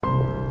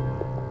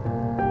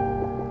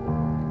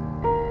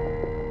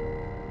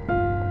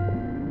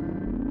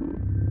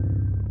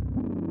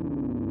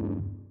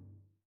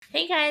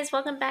Hey guys,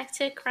 welcome back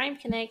to Crime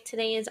Connect.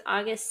 Today is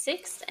August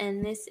 6th,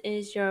 and this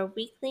is your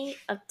weekly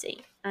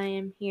update. I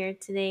am here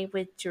today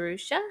with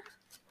Jerusha.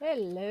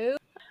 Hello.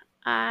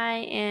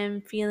 I am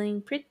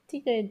feeling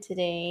pretty good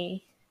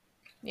today.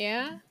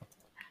 Yeah,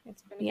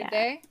 it's been a good Yeah,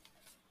 day.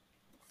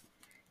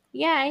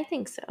 yeah, I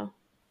think so.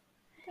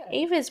 Good.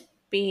 Ava's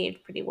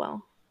behaved pretty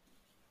well.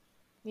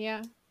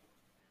 Yeah,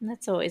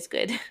 That's always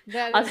good.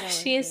 that Although is always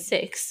she is good.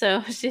 sick,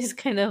 so she's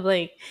kind of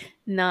like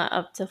not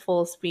up to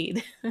full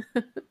speed.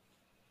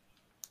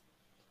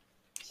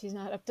 She's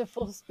not up to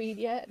full speed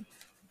yet. It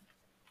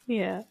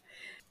Yeah.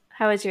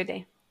 How was your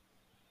day?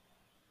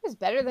 was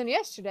better than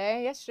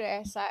yesterday. Yesterday,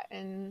 I sat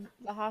in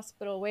the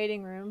hospital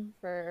waiting room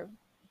for,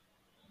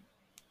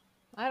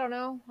 I don't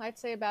know, I'd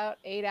say about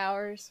 8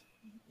 hours.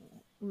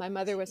 My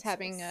mother was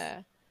having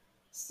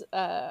Jesus.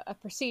 a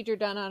procedure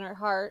done on her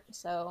heart,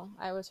 so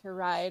I was her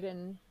ride,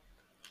 and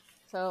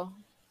so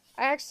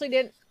I actually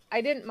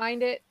didn't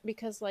mind it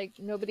because like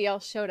nobody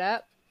else showed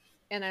up,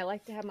 and I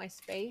like to have my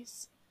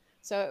space.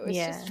 So it was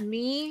just Yeah.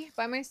 me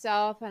by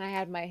myself, and I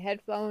had my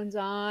headphones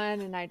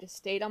on, and I just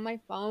stayed on my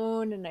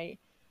phone, and I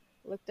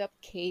looked up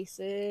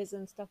cases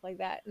and stuff like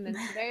that. And then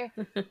today,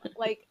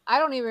 like I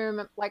don't even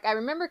remember. Like I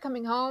remember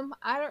coming home.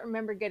 I don't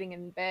remember getting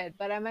in bed,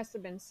 but I must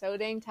have been so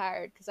dang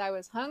tired because I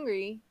was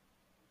hungry,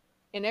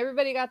 and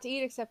everybody got to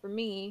eat except for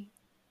me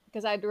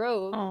because I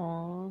drove.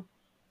 Aw.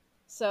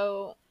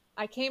 So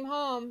I came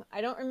home.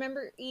 I don't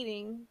remember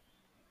eating,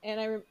 and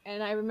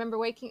I remember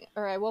waking,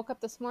 or I woke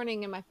up this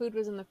morning and my food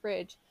was in the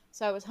fridge.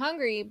 So I was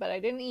hungry, but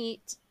I didn't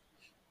eat.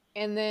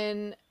 And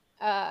then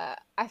I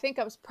think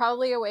I was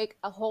probably awake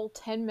a whole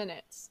 10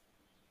 minutes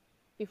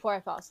before I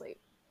fell asleep.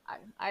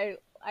 I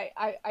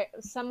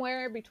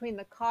somewhere between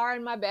the car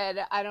and my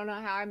bed. I don't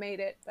know how I made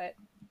it, but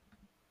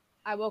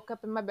I woke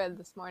up in my bed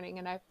this morning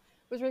and I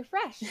was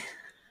refreshed.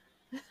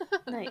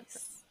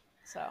 Nice.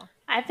 So,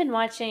 I've been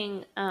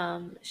watching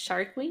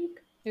Shark Week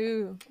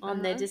ooh,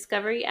 on the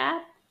Discovery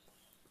app.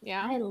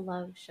 yeah, I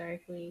love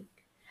Shark Week.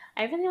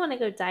 I really want to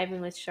go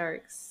diving with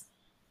sharks.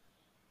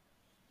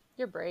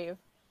 you're brave.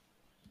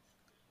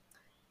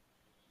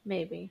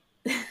 Maybe.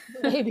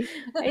 Maybe.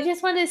 I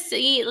just want to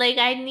see, like,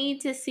 I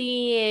need to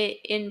see it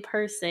in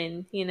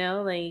person,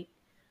 like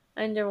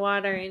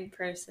underwater in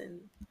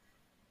person.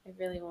 I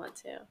really want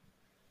to.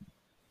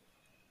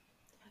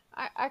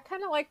 I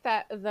kind of like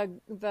that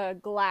the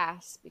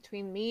glass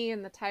between me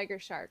and the tiger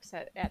sharks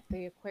at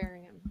the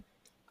aquarium.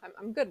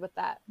 I'm good with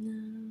that.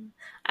 No.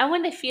 I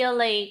want to feel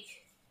like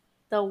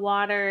the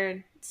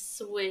water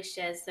swish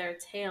as their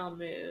tail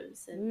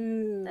moves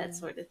and that Ooh.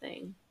 sort of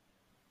thing.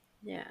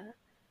 Yeah.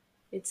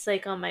 It's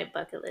like on my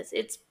bucket list.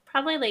 It's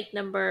probably like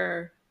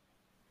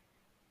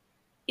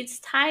it's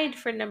tied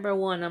for number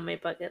one on my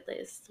bucket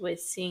list with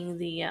seeing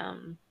the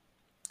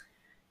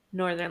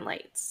Northern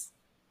Lights.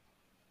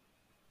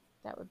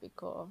 That would be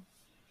cool.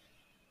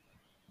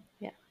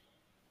 Yeah.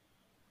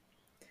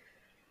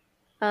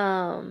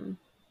 Um.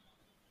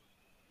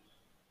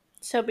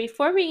 So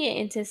before we get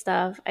into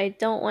stuff, I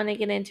don't want to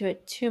get into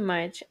it too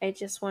much. I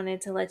just wanted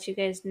to let you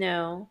guys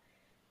know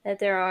that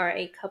there are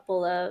a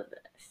couple of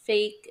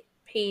fake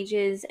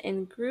pages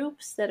and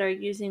groups that are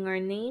using our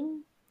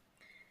name.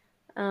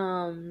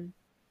 Um,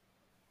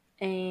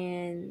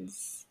 and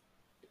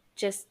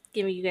just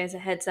giving you guys a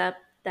heads up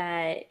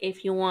that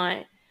if you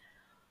want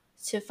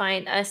to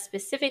find us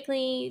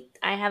specifically,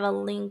 I have a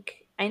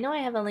link. I know I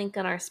have a link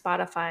on our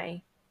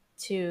Spotify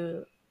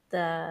to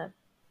the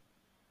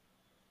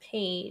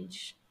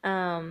page.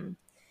 And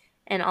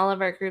all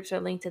of our groups are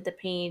linked at the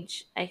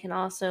page. I can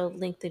also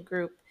link the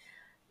group.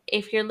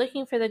 If you're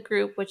looking for the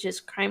group, which is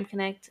Crime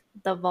Connect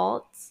The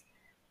Vaults,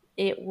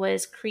 it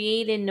was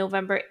created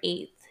November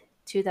 8th,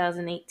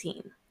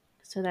 2018.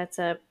 So that's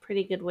a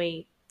pretty good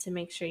way to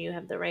make sure you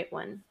have the right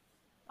one.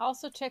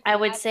 Also check I the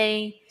would ad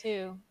say,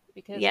 too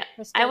because yeah, I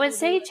Crystal would will be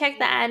say check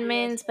the listening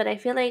to us. admins, but I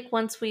feel like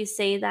once we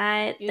say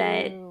that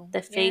Ew.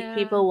 the fake Yeah.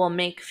 people will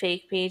make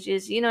fake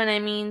pages. You know what I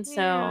mean? Yeah.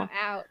 So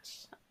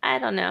Ouch. I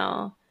don't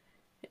know.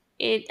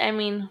 I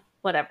mean,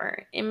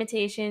 whatever.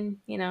 Imitation,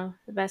 the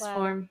best Flattery.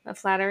 form of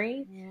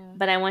flattery. Yeah.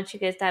 But I want you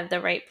guys to have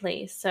the right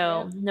place.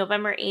 So Yep.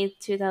 November 8th,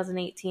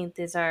 2018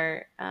 is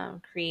our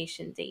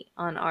creation date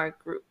on our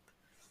group.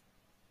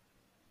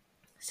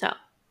 So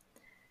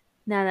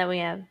now that we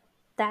have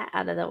that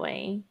out of the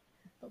way,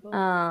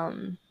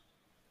 um,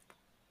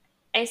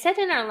 I said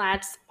in our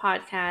last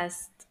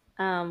podcast,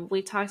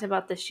 we talked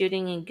about the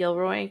shooting in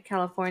Gilroy,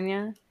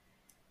 California.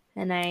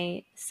 And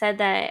I said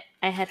that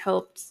I had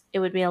hoped it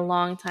would be a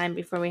long time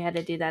before we had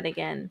to do that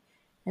again.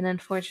 And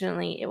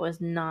unfortunately, it was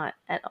not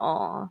at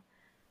all.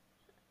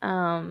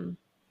 Um,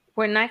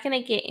 we're not going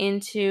to get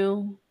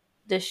into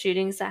the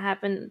shootings that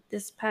happened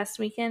this past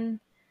weekend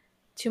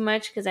too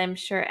much because I'm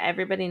sure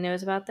everybody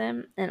knows about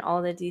them and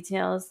all the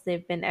details.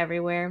 They've been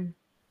everywhere.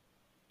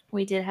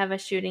 We did have a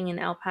shooting in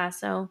El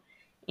Paso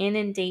and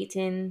in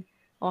Dayton,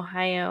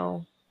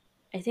 Ohio.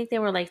 I think they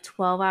were like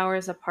 12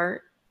 hours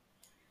apart,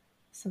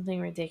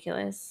 something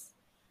ridiculous.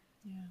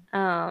 Yeah.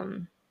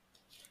 Um,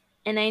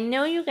 And I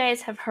know you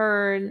guys have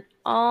heard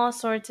all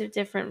sorts of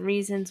different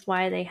reasons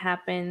why they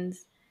happened.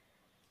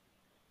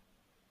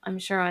 I'm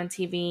sure on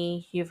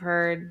TV you've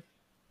heard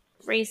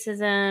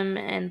racism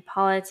and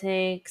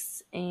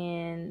politics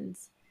and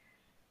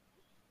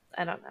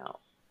I don't know,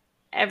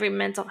 every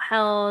mental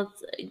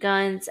health,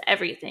 guns,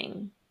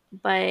 everything.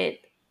 But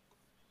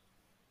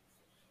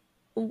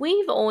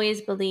we've always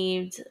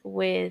believed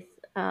with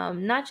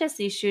not just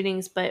these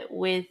shootings, but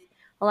with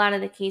a lot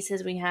of the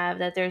cases we have,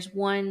 that there's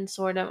one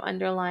sort of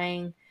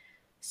underlying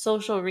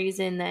social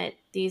reason that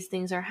these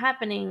things are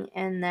happening,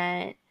 and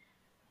that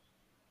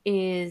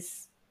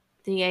is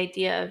the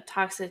idea of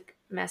toxic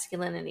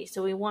masculinity.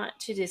 So we want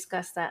to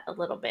discuss that a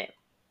little bit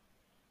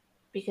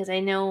because I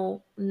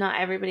know not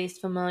everybody's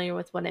familiar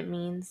with what it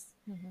means.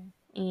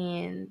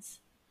 And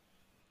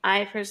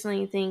I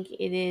personally think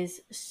it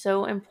is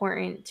so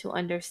important to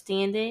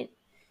understand it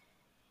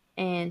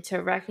and to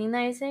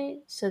recognize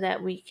it so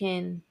that we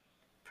can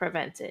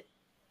prevent it.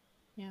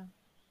 Yeah.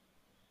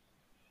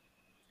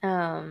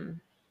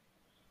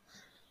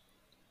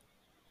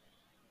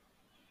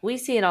 We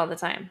see it all the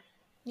time.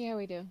 Yeah,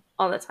 we do.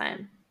 All the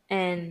time.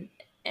 And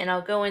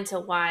I'll go into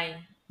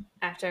why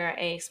after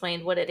I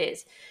explain what it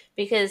is.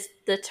 Because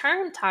the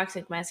term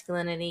toxic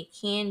masculinity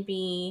can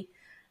be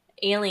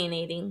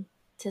alienating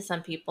to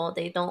some people.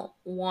 They don't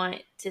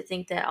want to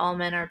think that all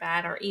men are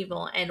bad or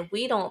evil, and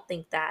we don't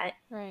think that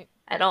Right.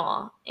 at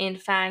all. In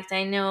fact,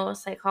 I know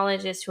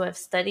psychologists who have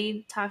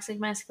studied toxic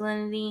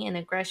masculinity and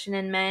aggression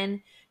in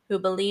men who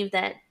believe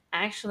that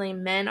actually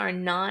men are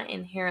not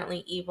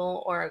inherently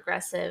evil or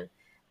aggressive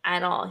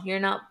at all. You're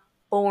not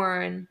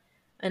born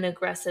an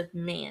aggressive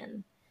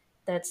man.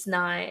 That's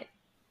not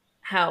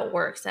how it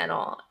works at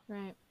all.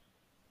 Right.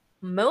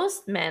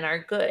 Most men are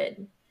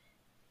good,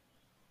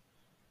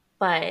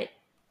 but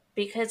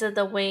because of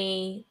the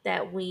way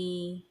that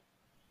we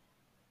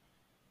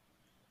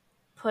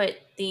put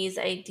these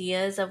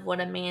ideas of what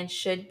a man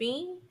should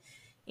be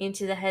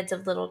into the heads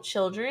of little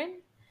children,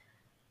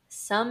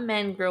 some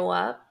men grow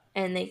up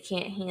and they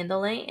can't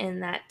handle it,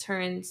 and that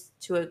turns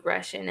to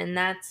aggression. And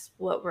that's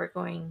what we're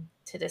going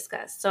to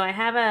discuss. So I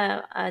have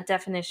a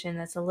definition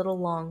that's a little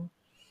long.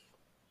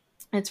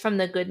 It's from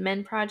the Good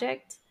Men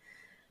Project.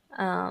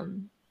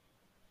 Um,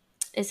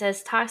 It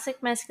says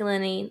toxic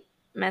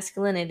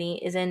masculinity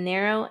is a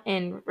narrow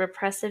and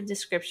repressive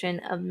description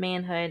of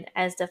manhood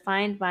as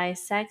defined by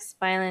sex,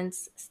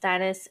 violence,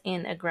 status,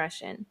 and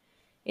aggression.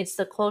 It's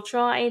the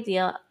cultural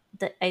ideal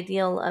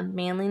of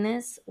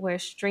manliness where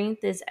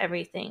strength is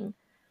everything,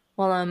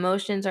 while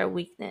emotions are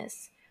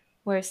weakness,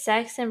 where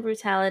sex and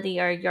brutality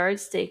are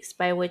yardsticks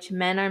by which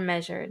men are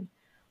measured,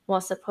 while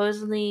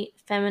supposedly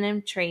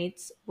feminine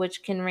traits,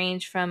 which can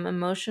range from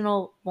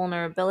emotional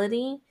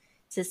vulnerability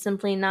to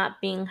simply not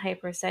being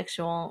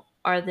hypersexual,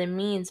 are the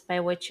means by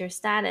which your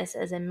status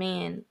as a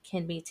man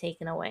can be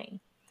taken away.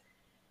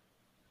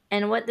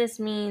 And what this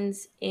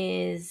means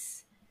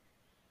is,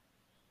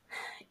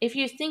 if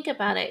you think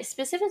about it,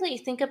 specifically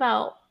think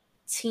about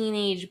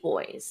teenage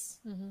boys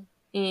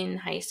in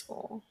high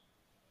school,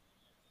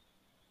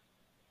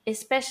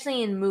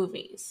 especially in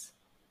movies.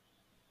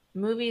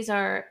 Movies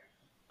are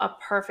a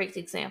perfect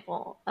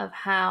example of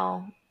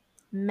how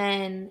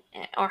men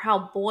or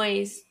how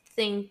boys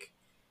think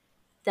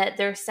that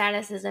their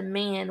status as a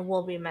man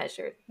will be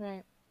measured.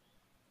 Right.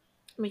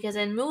 Because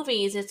in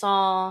movies, it's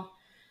all,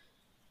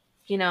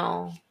 you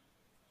know,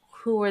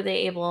 who were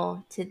they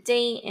able to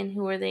date and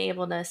who were they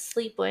able to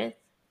sleep with.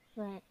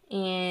 Right.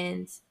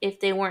 And if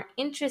they weren't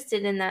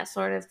interested in that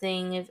sort of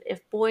thing,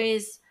 if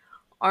boys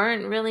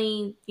aren't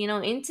really,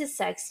 into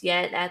sex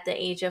yet at the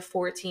age of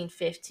 14,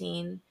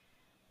 15,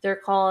 they're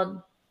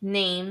called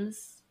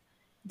names.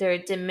 They're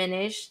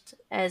diminished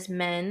as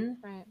men.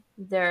 Right.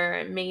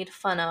 They're made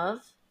fun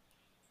of.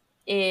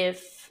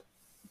 If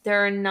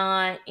they're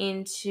not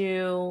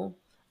into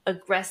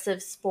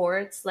aggressive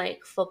sports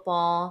like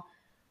football,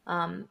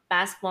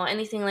 basketball,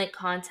 anything like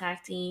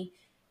contacty,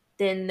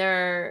 then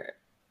they're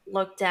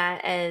looked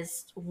at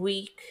as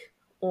weak,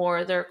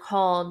 or they're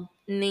called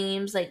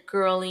names like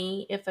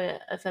girly. If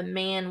a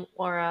man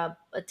or a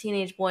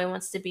teenage boy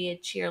wants to be a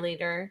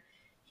cheerleader,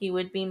 he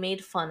would be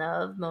made fun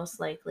of, most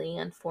likely,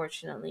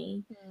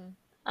 unfortunately.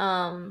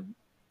 Um,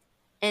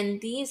 and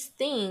these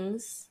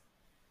things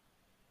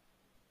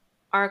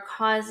are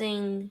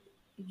causing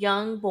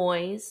young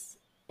boys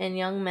and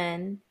young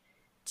men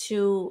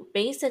to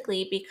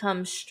basically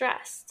become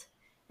stressed.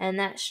 And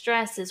that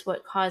stress is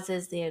what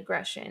causes the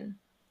aggression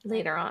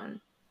later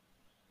on.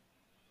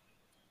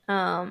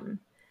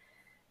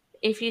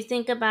 If you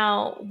think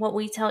about what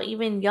we tell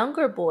even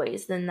younger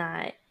boys than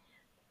that,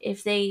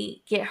 if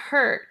they get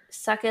hurt,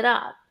 suck it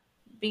up,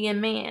 be a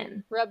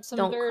man, Rub some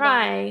don't dirt on it.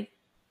 cry.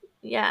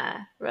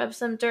 Yeah, rub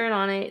some dirt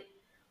on it,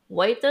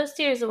 wipe those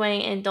tears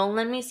away, and don't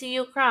let me see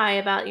you cry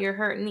about your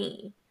hurt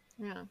knee.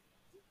 Yeah.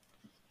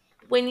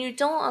 When you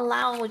don't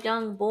allow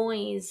young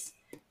boys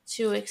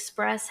to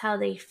express how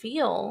they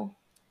feel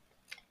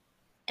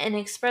and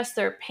express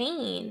their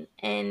pain,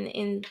 and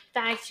in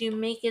fact you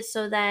make it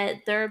so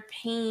that their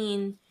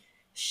pain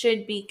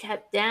should be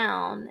kept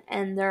down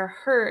and their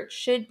hurt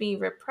should be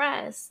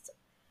repressed,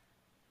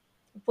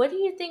 what do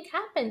you think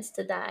happens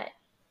to that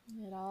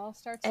It all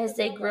starts to as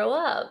they build grow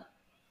up. up?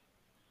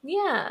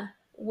 Yeah,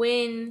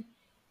 when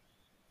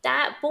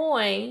that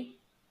boy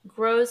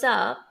grows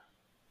up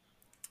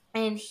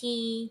and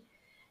he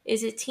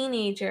is a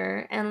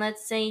teenager, and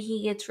let's say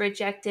he gets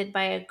rejected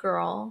by a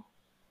girl,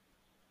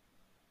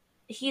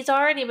 he's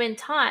already been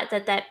taught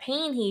that that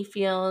pain he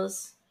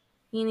feels,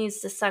 he needs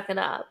to suck it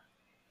up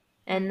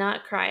and Right.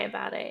 not cry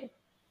about it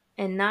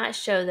and not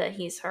show that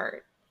he's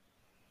hurt.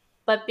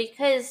 But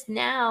because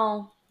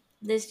now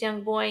this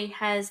young boy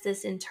has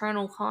this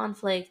internal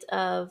conflict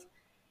of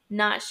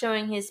not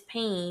showing his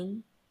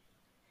pain,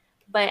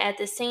 but at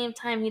the same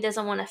time, he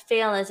doesn't want to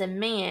fail as a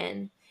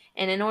man.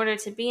 And in order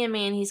to be a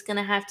man, he's going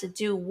to have to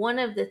do one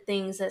of the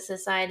things that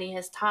society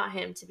has taught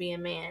him to be a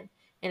man.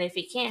 And if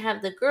he can't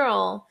have the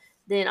girl,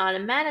 then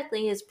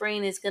automatically his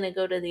brain is going to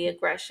go to the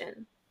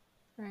aggression.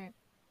 Right.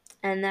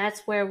 And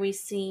that's where we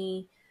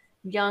see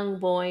young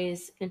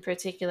boys in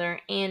particular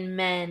and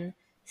men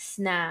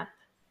snap.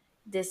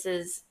 This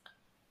is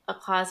a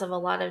cause of a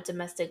lot of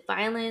domestic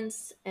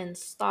violence and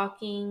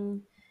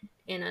stalking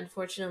and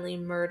unfortunately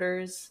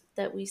murders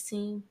that we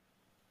see.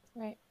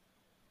 Right.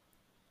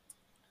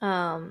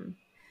 Um,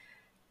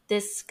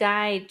 this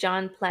guy,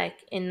 John Pleck,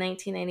 in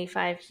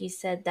 1995, he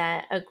said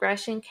that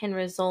aggression can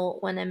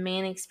result when a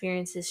man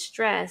experiences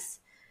stress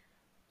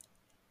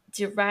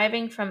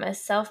deriving from a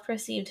self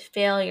perceived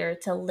failure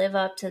to live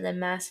up to the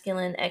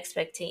masculine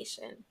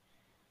expectation.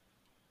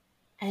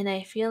 And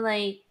I feel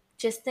like,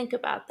 just think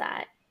about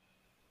that.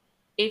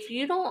 If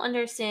you don't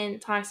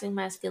understand toxic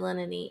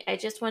masculinity, I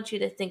just want you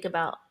to think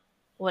about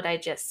what I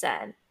just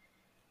said.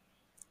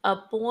 A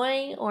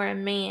boy or a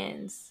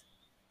man's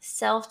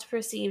self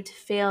perceived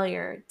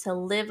failure to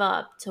live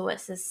up to what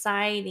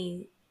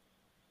society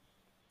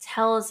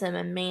tells him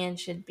a man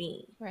should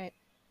be. Right.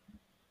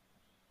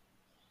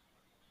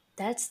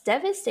 That's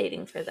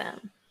devastating for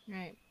them.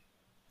 Right.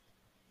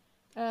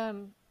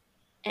 And,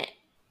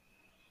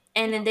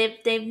 You know,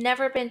 they've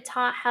never been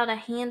taught how to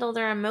handle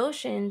their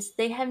emotions.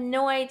 They have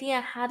no idea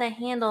how to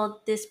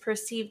handle this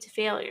perceived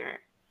failure.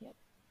 Yep.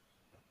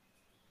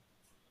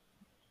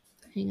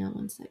 Hang on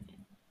one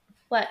second.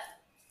 What?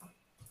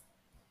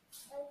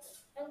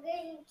 I'm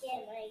going to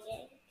get my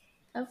drink.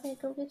 Okay,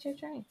 go get your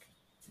drink.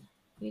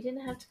 You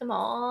didn't have to come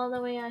all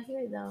the way out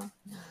here, though.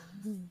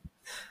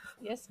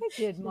 Yes, I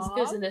did, This Mom.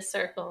 goes in a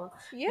circle.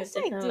 Yes,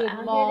 You I have to did, come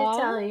out Mom. here to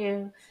tell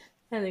you,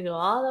 and then go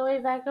all the way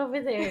back over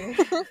there.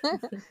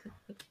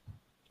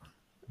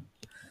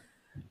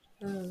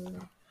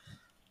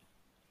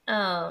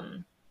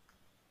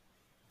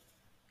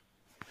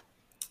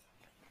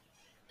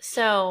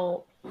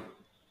 So,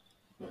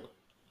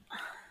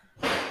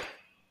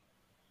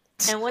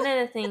 and one of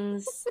the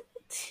things,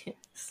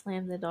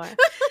 slam the door.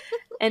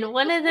 And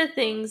one of the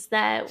things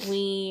that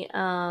we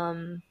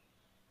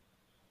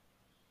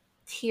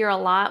hear a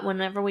lot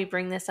whenever we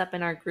bring this up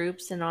in our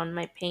groups and on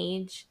my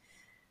page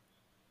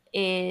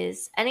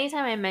is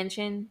anytime I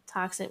mention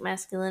toxic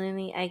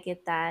masculinity, I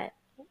get that,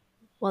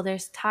 well,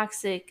 there's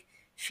toxic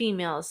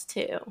females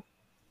too.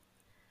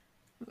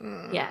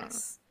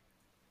 Yes.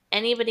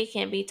 Anybody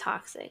can be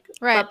toxic.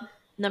 Right. But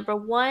number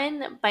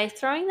one, by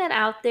throwing that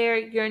out there,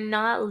 you're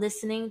not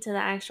listening to the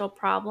actual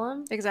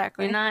problem.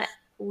 Exactly. You're not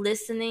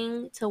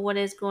listening to what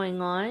is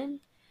going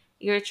on.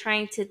 You're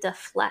trying to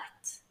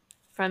deflect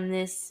from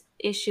this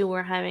issue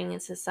we're having in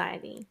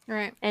society.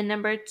 Right. And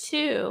number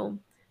two,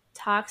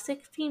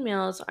 toxic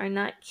females are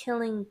not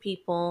killing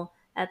people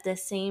at the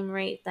same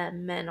rate that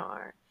men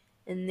are.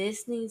 And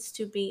this needs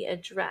to be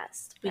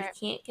addressed. We Right.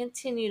 can't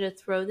continue to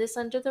throw this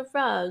under the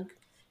rug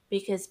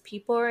because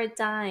people are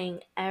dying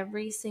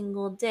every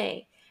single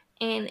day.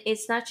 And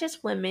it's not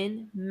just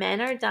women, men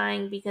are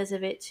dying because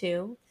of it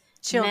too.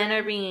 Children. Men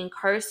are being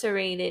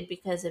incarcerated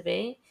because of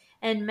it.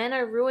 And men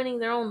are ruining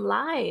their own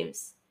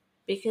lives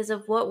because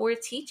of what we're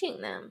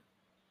teaching them.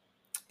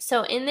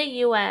 So in the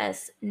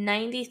US,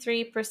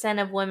 93%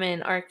 of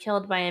women are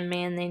killed by a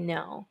man they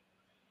know.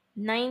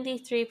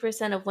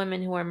 93% of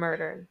women who are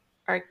murdered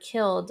are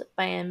killed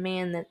by a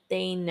man that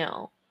they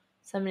know.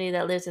 Somebody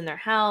that lives in their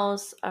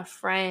house, a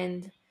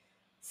friend,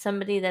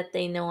 somebody that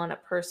they know on a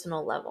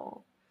personal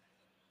level.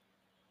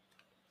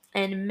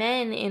 And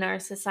men in our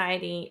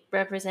society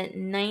represent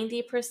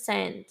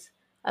 90%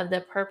 of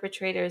the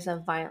perpetrators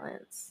of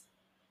violence.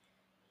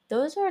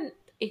 Those are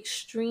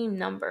extreme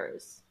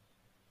numbers.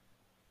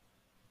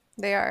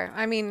 They are.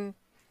 I mean,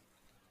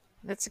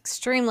 that's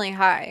extremely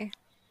high.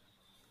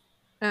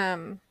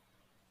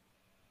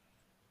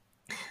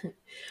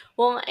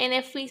 Well, and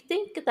if we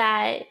think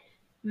that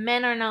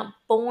men are not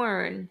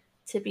born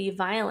to be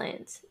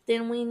violent,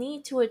 then we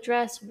need to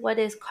address what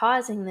is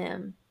causing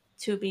them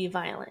to be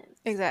violent.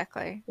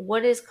 Exactly.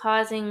 What is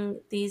causing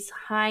these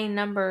high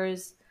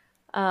numbers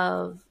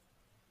of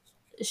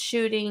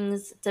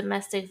shootings,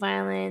 domestic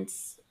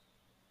violence,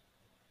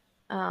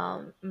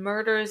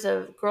 murders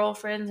of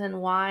girlfriends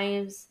and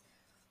wives?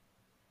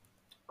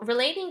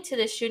 Relating to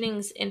the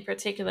shootings in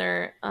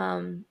particular,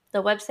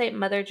 the website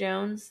Mother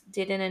Jones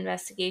did an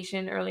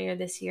investigation earlier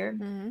this year,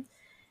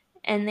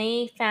 and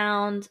they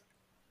found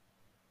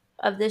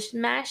of the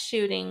mass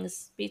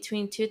shootings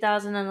between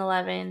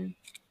 2011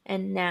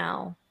 and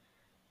now,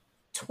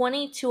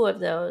 22 of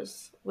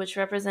those, which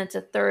represents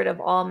a third of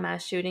all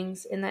mass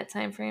shootings in that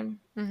time frame,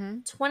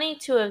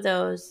 22 of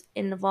those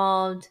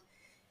involved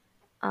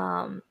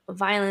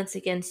violence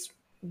against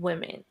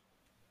women.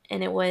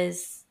 And it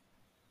was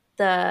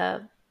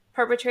the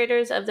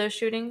perpetrators of those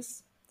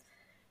shootings.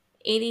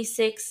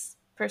 86%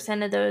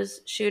 of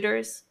those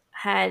shooters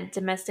had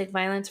domestic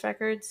violence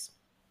records.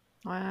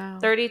 Wow.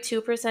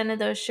 32% of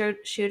those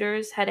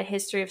shooters had a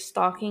history of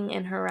stalking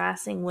and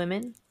harassing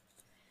women.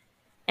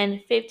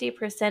 And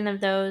 50%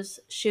 of those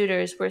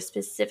shooters were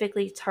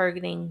specifically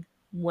targeting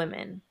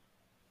women.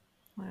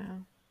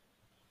 Wow.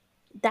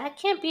 That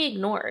can't be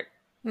ignored.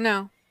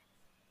 No.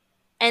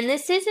 And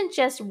this isn't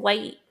just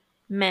white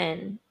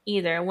men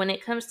either. When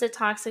it comes to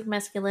toxic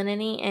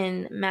masculinity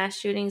and mass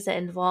shootings that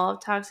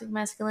involve toxic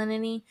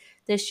masculinity,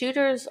 the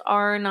shooters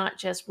are not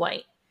just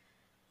white.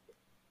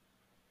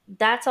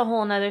 That's a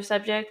whole nother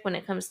subject when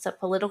it comes to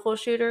political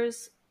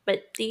shooters.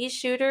 But these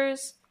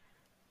shooters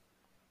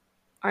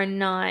are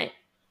not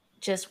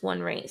just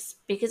one race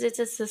because it's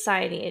a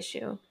society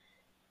issue.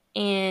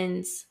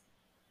 And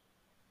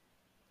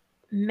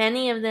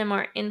many of them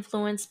are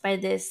influenced by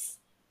this,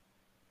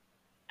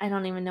 I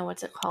don't even know what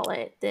to call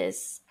it,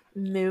 this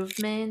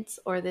movement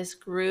or this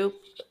group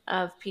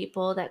of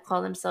people that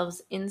call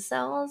themselves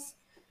incels.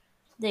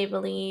 They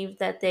believe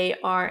that they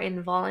are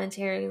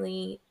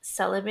involuntarily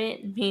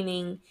celibate,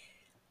 meaning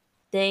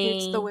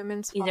It's the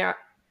women's fault.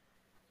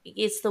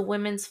 It's the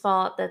women's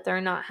fault that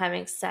they're not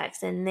having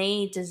sex and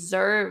they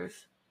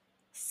deserve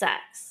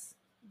sex.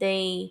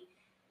 They,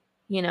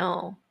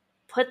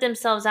 put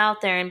themselves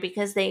out there, and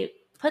because they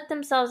put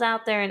themselves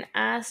out there and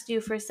asked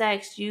you for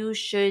sex, you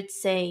should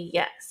say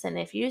yes. And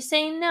if you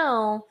say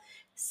no,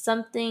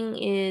 something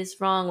is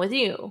wrong with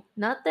you,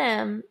 not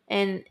them,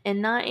 and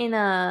not in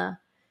a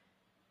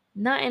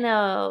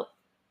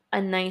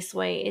nice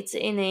way. It's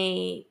in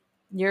a,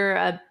 you're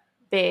a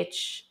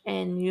bitch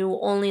and you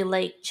only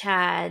like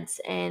chads,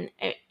 and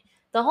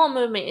the whole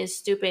movement is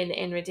stupid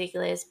and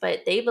ridiculous,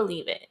 but they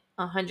believe it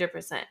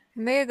 100%.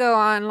 And they go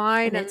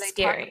online and it's they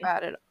scary. talk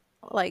about it.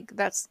 Like,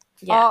 that's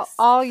Yes.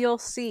 all you'll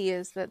see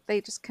is that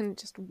they just can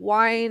just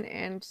whine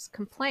and just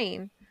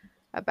complain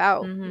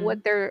about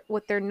what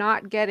they're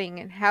not getting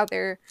and how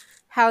they're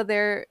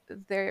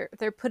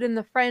put in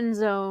the friend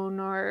zone,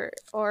 or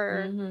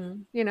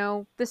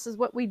this is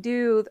what we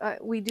do.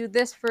 We do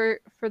this for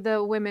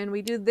the women.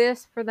 We do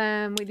this for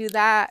them. We do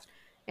that,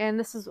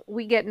 and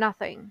we get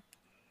nothing.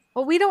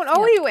 Well, we don't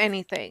owe you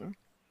anything.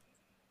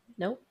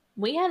 Nope.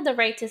 We have the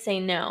right to say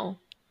no.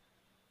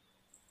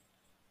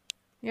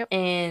 Yep.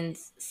 And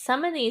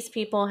some of these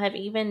people have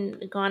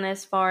even gone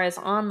as far as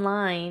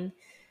online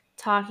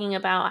talking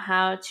about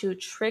how to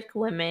trick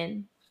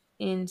women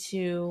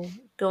into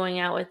going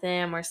out with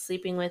them or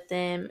sleeping with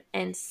them.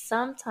 And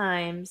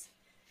sometimes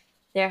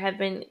there have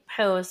been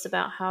posts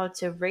about how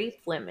to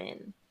rape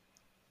women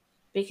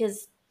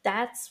because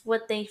that's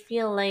what they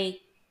feel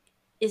like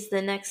is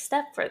the next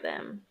step for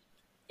them.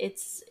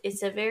 It's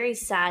a very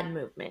sad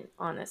movement,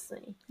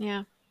 honestly.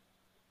 Yeah.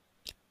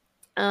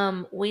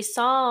 We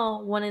saw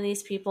one of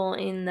these people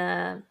in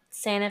the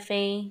Santa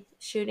Fe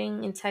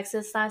shooting in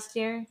Texas last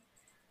year.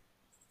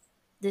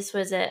 This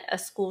was a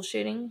school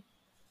shooting.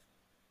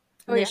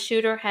 The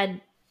shooter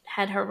had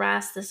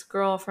harassed this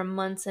girl for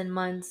months and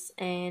months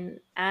and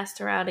asked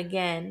her out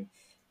again.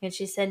 And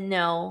she said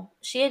no.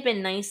 She had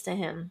been nice to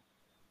him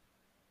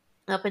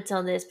up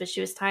until this, but she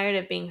was tired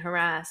of being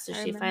harassed. So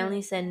she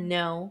finally said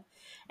no.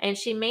 And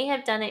she may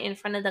have done it in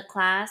front of the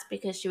class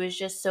because she was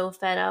just so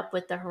fed up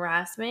with the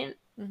harassment.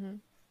 Mm-hmm.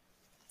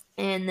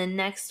 And the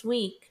next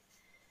week,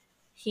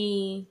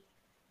 he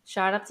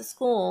shot up the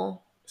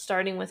school,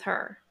 starting with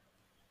her.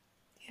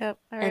 Yep.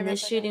 And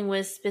this shooting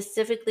was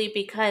specifically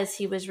because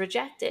he was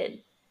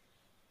rejected.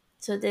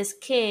 So this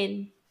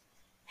kid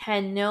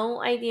had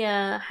no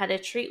idea how to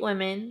treat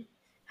women,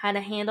 how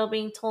to handle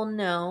being told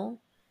no,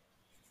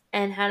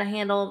 and how to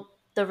handle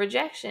the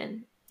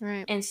rejection.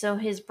 Right. And so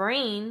his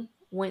brain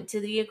went to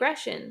the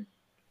aggression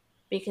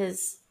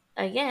because,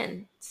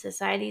 again,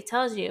 society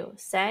tells you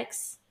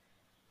sex,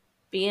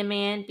 be a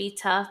man, be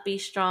tough, be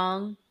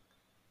strong,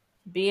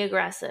 be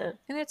aggressive.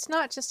 And it's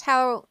not just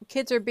how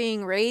kids are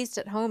being raised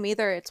at home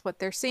either. It's what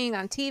they're seeing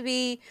on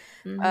TV,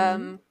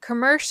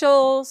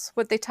 commercials,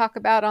 what they talk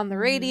about on the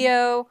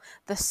radio,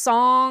 the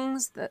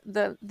songs,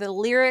 the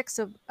lyrics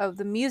of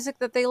the music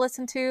that they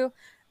listen to.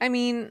 I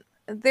mean,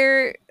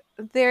 they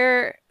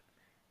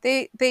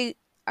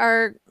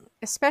are,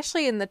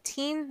 especially in the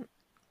teen,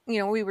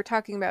 we were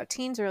talking about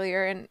teens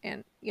earlier,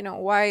 and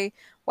why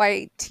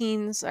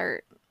teens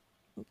are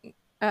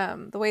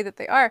the way that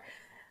they are.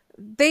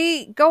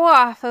 They go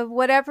off of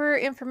whatever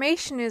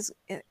information is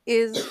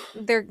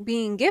they're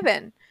being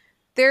given.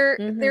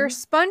 They're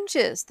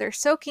sponges. They're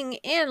soaking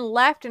in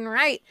left and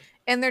right,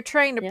 and they're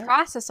trying to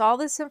process all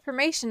this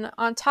information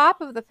on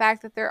top of the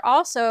fact that they're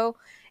also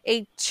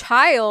a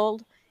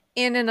child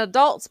in an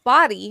adult's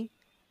body,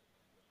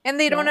 and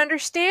they don't Yeah.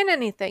 understand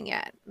anything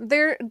yet.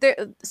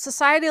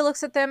 Society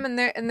looks at them and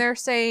they're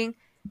saying,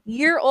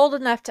 "You're old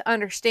enough to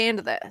understand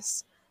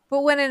this,"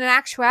 but when in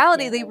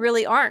actuality Yeah. they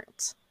really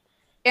aren't.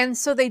 And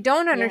so they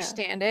don't Yeah.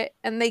 understand it,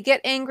 and they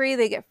get angry,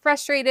 they get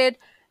frustrated.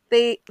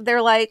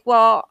 They're like,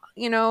 "Well,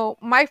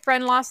 my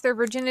friend lost their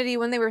virginity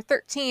when they were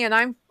 13,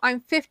 and I'm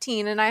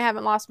 15 and I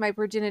haven't lost my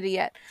virginity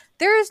yet."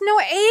 There is no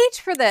age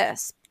for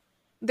this.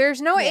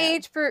 There's no Yeah.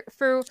 age for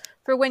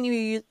when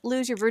you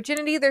lose your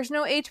virginity. There's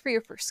no age for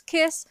your first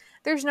kiss.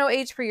 There's no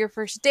age for your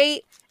first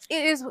date.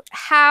 It is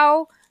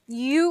how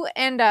you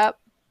end up,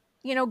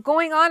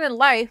 going on in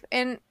life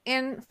and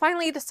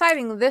finally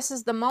deciding this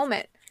is the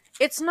moment.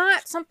 It's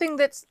not something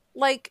that's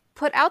like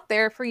put out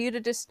there for you to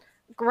just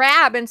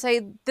grab and say,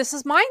 "This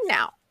is mine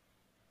now."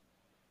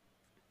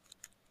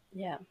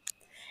 Yeah.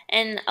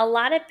 And a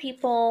lot of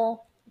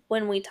people,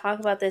 when we talk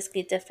about this,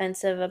 get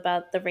defensive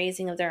about the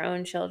raising of their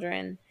own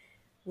children.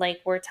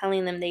 Like we're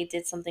telling them they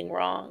did something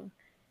wrong.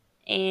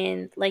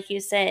 And like you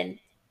said,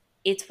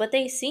 it's what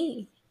they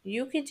see.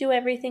 You could do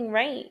everything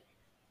right.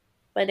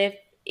 But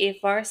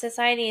if our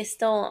society is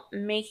still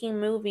making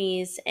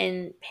movies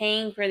and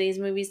paying for these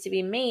movies to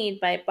be made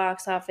by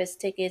box office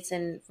tickets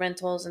and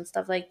rentals and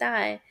stuff like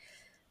that,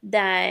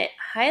 that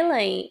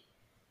highlight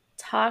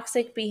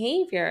toxic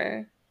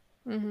behavior,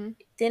 Mm-hmm.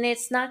 then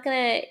it's not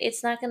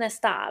gonna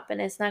stop and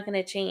it's not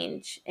gonna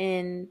change.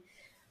 And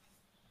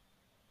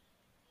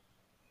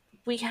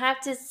we have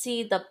to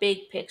see the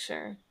big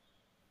picture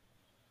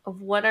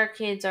of what our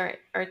kids are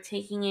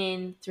taking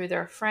in through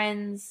their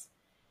friends,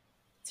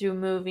 through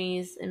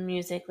movies and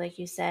music, like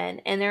you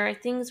said. And there are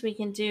things we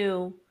can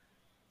do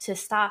to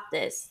stop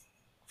this.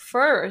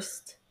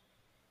 First,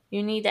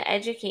 you need to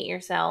educate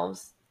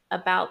yourselves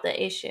about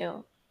the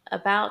issue,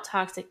 about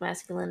toxic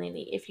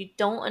masculinity. If you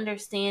don't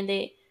understand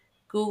it,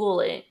 Google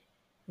it.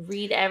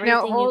 Read Now,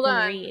 everything you hold can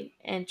on. read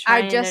and try I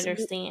and just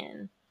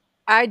understand.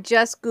 I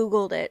just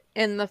Googled it.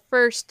 In the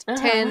first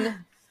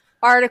 10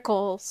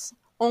 articles,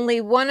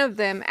 only one of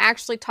them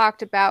actually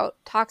talked about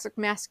toxic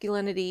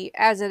masculinity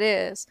as it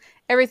is.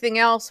 Everything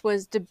else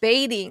was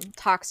debating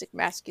toxic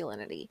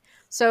masculinity.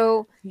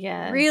 So,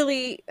 Yeah,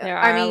 really, there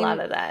I are a lot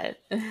mean, of that.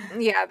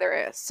 yeah,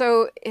 there is.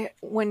 So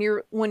when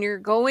you're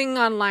going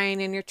online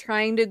and you're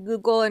trying to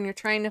Google and you're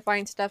trying to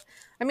find stuff,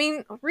 I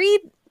mean,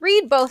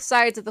 read both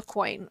sides of the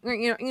coin,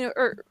 or,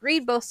 or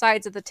read both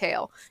sides of the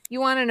tale. You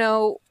want to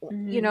know,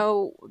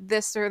 Mhm.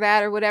 this or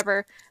that or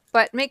whatever,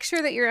 but make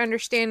sure that you're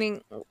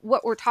understanding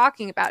what we're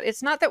talking about.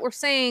 It's not that we're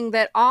saying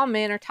that all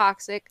men are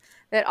toxic,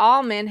 that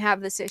all men have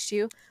this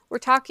issue. We're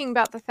talking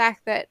about the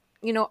fact that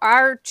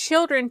our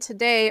children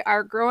today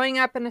are growing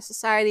up in a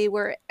society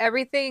where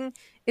everything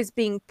is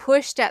being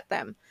pushed at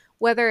them,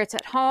 whether it's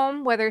at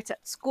home, whether it's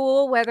at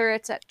school, whether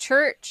it's at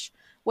church,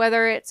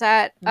 whether it's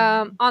at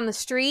Mhm. on the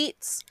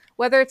streets,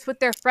 whether it's with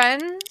their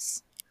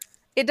friends.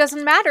 It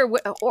doesn't matter,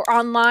 or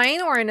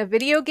online or in a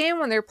video game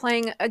when they're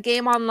playing a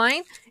game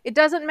online. It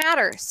doesn't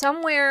matter.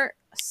 Somewhere,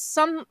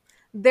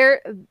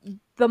 there,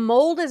 the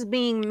mold is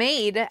being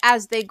made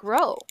as they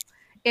grow,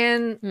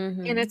 and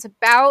Mhm. it's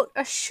about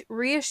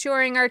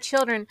reassuring our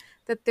children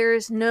that there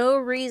is no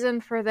reason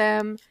for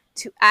them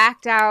to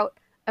act out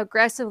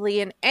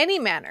aggressively in any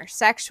manner,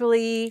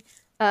 sexually,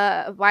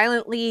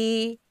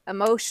 violently,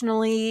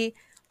 emotionally.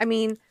 I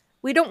mean,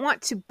 we don't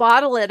want to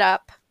bottle it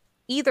up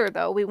either,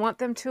 though. We want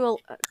them to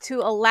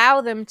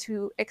allow them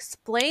to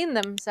explain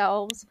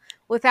themselves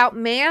without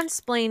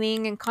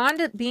mansplaining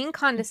and being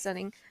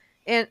condescending,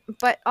 and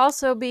but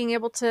also being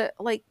able to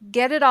like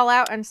get it all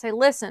out and say,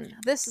 "Listen,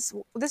 this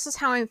is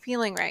how I'm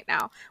feeling right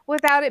now,"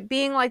 without it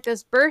being like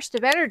this burst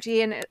of energy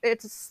and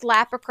it's a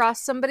slap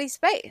across somebody's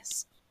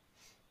face.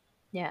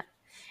 Yeah.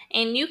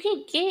 And you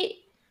can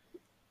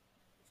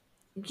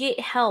get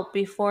help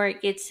before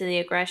it gets to the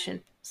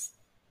aggression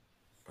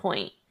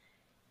point.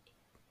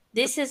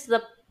 The, This is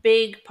the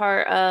big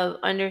part of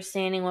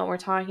understanding what we're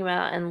talking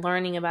about and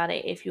learning about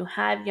it. If you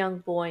have young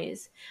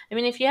boys, I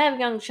mean, if you have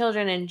young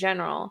children in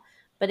general,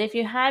 but if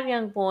you have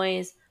young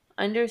boys,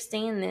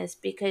 understand this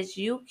because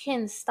you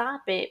can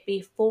stop it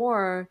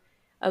before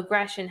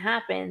aggression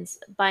happens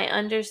by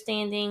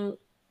understanding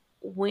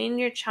when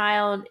your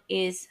child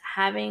is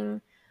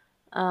having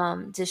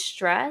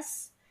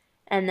distress,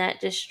 and that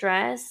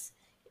distress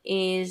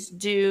is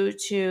due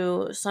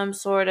to some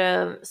sort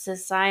of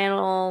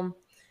societal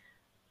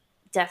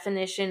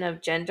definition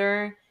of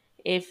gender.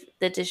 If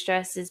the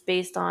distress is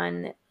based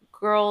on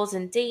girls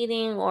and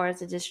dating, or if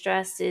the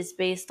distress is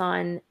based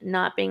on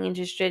not being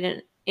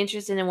interested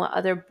in what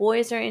other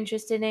boys are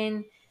interested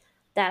in,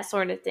 that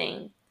sort of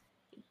thing.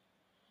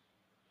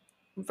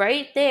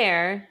 Right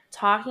there,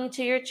 talking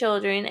to your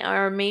children,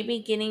 or maybe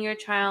getting your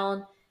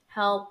child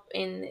help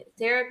in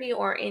therapy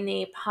or in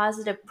a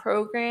positive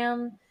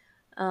program,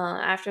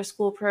 after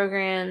school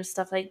programs,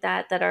 stuff like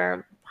that, that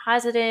are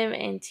positive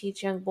and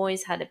teach young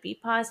boys how to be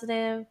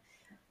positive,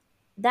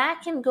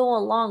 that can go a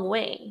long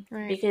way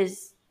right,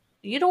 because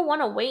you don't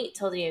want to wait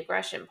till the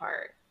aggression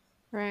part.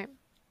 right.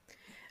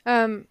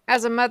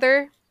 As a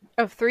mother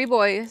of three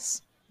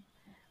boys,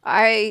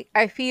 I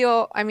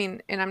feel, I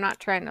mean, and I'm not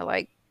trying to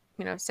like,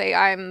 say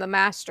I'm the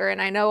master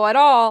and I know it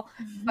all,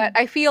 but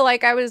I feel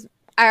like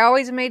I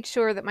always made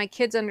sure that my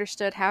kids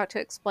understood how to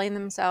explain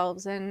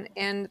themselves, and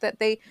that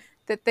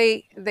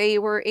they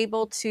were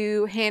able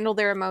to handle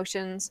their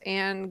emotions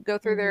and go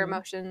through their Mm-hmm.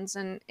 emotions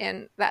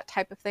and that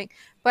type of thing.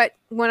 But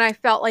when I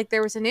felt like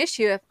there was an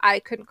issue, if I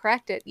couldn't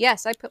correct it,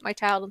 yes, I put my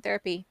child in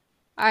therapy.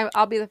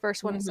 I'll be the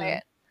first one to say Mm-hmm.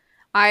 it.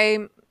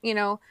 I'm,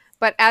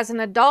 but as an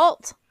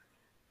adult,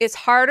 it's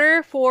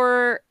harder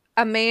for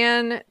a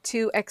man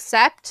to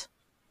accept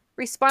Mm-hmm.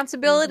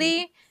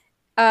 responsibility,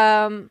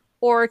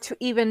 or to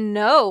even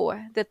know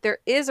that there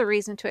is a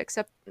reason to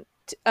accept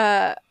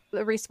the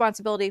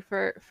responsibility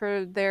for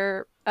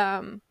their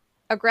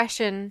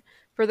aggression,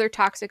 for their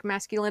toxic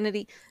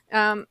masculinity,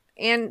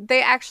 and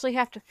they actually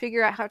have to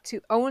figure out how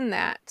to own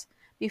that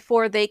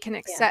before they can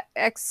Yeah.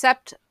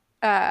 accept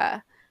uh,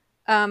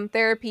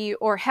 therapy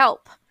or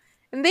help,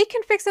 and they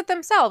can fix it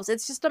themselves.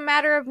 It's just a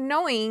matter of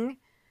knowing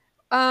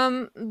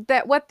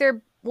that what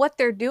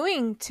they're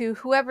doing to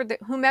whomever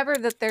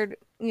that they're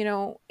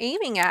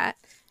aiming at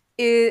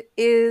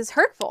is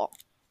hurtful.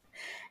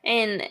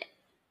 And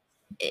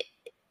it,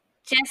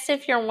 just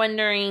if you're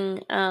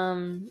wondering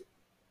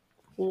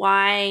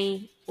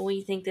why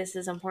we think this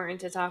is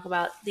important to talk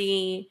about,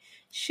 the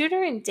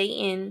shooter in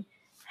Dayton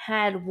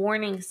had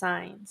warning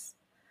signs.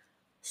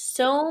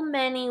 So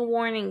many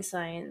warning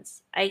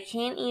signs. I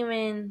can't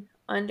even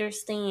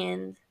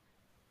understand.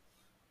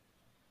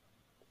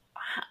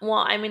 Well,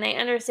 I mean, I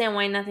understand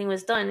why nothing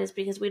was done is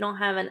because we don't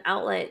have an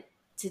outlet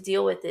to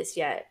deal with this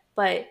yet.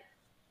 But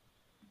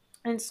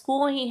in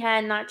school, he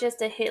had not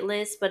just a hit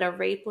list, but a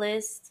rape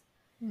list.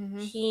 Mm-hmm.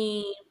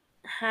 He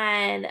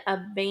had a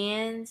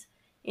band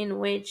in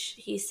which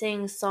he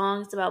sang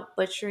songs about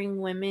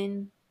butchering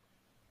women.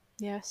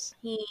 Yes.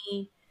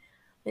 He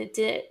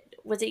did.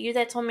 Was it you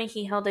that told me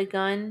he held a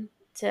gun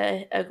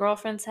to a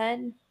girlfriend's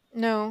head?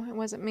 No, it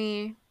wasn't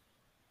me.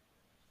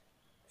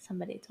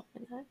 Somebody told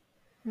me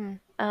Hmm.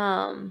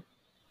 that.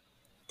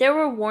 There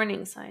were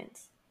warning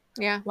signs,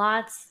 Yeah.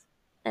 lots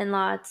and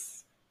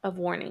lots of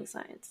warning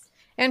signs.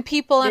 And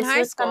people in This high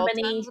was school, tons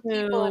somebody of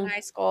people in who, high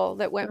school mhm,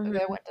 that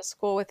went to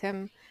school with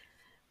him.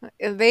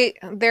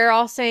 They're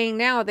all saying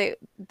now that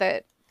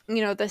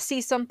the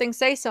see something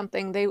say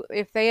something. They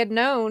If they had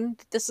known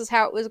that this is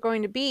how it was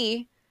going to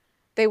be,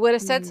 they would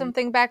have said mhm,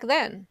 something back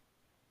then.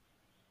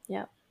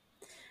 yeah,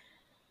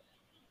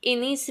 it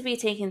needs to be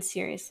taken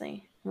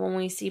seriously when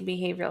we see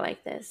behavior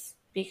like this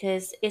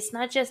because it's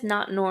not just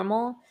not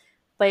normal,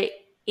 but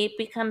it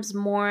becomes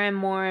more and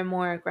more and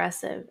more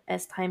aggressive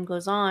as time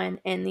goes on.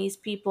 And these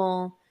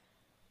people,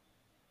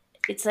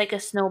 it's like a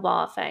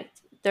snowball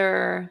effect.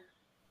 Their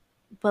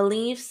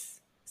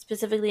beliefs,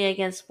 specifically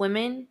against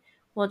women,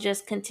 will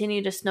just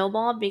continue to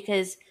snowball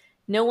because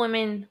no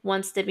woman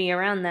wants to be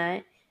around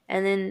that.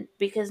 And then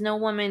because no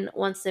woman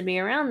wants to be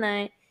around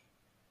that,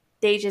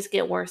 they just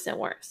get worse and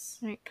worse.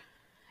 Right.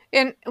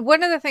 And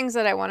one of the things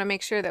that I want to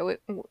make sure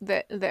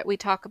that we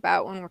talk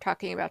about when we're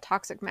talking about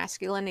toxic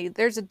masculinity,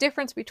 there's a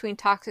difference between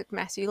toxic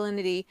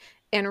masculinity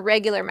and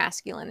regular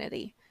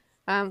masculinity.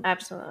 Um,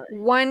 Absolutely.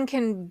 One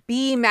can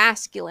be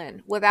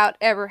masculine without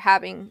ever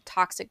having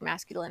toxic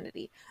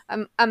masculinity.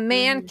 A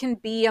man Hmm. can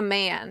be a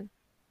man.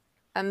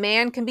 A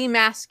man can be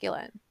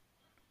masculine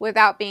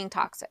without being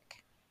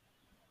toxic.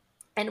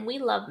 And we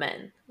love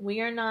men.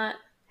 We are not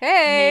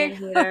man Hey.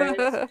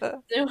 haters.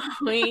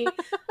 We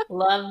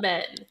love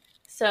men.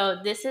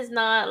 So this is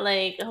not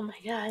like, oh my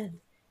God,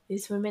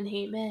 these women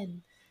hate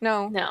men.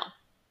 No. No.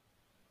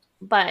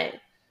 But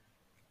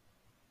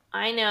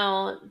I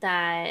know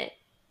that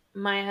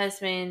my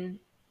husband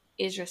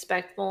is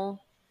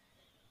respectful,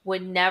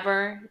 would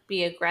never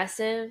be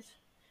aggressive,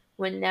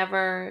 would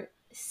never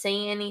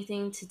say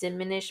anything to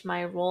diminish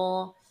my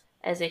role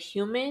as a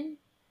human.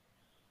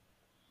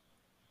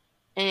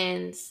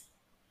 And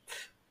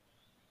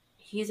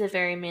he's a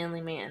very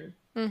manly man.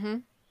 Mm-hmm.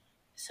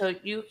 So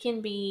you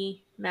can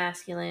be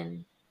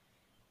masculine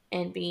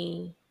and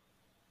be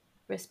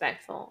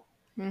respectful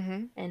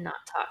Mm-hmm. and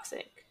not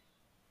toxic.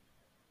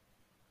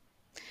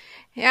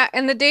 Yeah,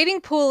 and the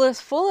dating pool is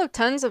full of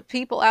tons of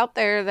people out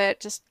there that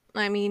just,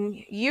 I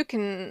mean, you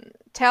can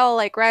tell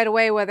like right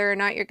away whether or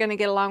not you're going to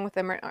get along with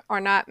them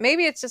or not.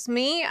 Maybe it's just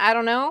me, I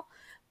don't know.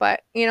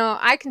 But,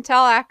 I can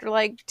tell after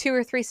like two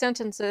or three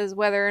sentences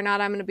whether or not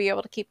I'm going to be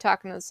able to keep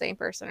talking to the same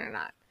person or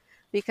not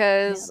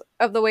Yeah. because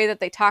of the way that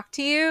they talk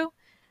to you.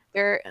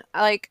 They're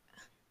like,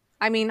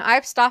 I mean,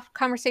 I've stopped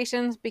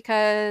conversations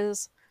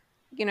because,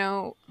 you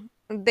know,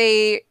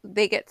 they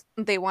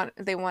want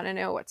to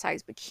know what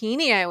size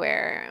bikini I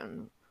wear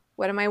and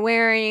what am I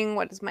wearing,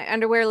 what does my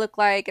underwear look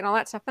like, and all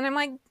that stuff. And I'm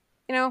like,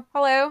 hello,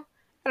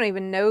 I don't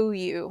even know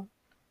you.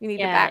 You need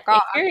to Yeah. back If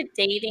off. you're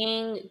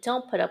dating,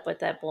 don't put up with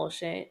that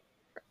bullshit.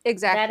 That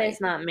Exactly.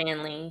 is not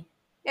manly.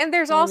 And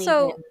there's Don't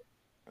even. also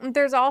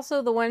there's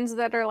also the ones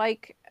that are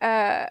like,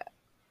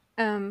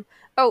 um,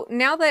 oh,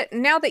 now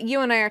that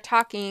you and I are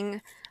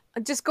talking,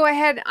 just go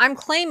ahead. I'm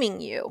claiming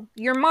you.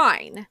 You're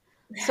mine.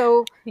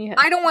 So Yeah.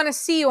 I don't want to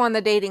see you on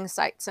the dating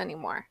sites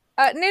anymore.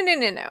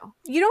 No.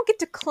 You don't get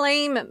to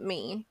claim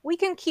me. We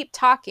can keep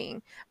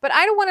talking, but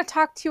I don't want to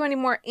talk to you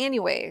anymore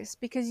anyways,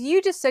 because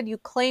you just said you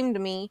claimed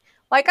me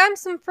like I'm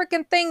some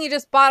freaking thing you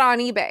just bought on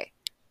eBay.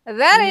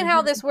 That ain't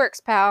how this works,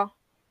 pal.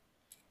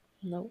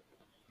 Nope.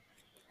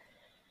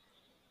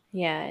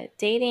 Yeah,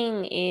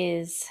 dating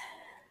is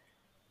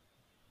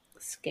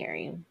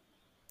scary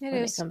It when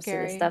is it comes to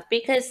this scary. stuff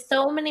because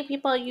so many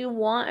people you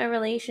want a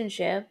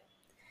relationship,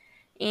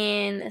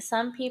 and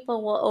some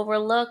people will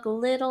overlook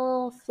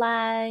little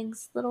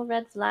flags, little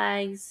red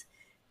flags,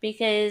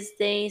 because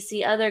they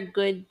see other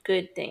good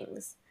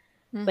things.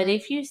 But Mm-hmm.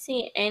 if you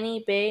see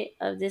any bit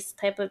of this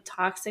type of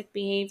toxic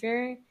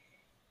behavior,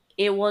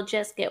 it will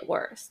just get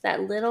worse.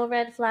 That little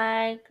red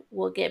flag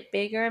will get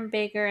bigger and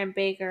bigger and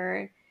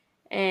bigger,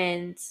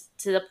 and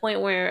to the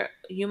point where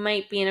you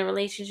might be in a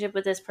relationship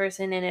with this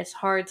person and it's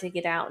hard to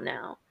get out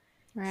now.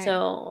 Right.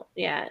 So,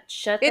 yeah,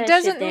 shut It that shit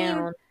doesn't mean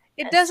down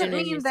it as doesn't soon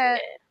as you mean see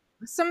that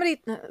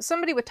it.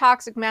 somebody with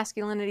toxic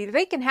masculinity,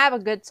 they can have a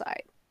good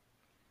side.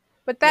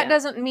 But that Yeah.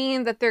 doesn't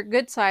mean that their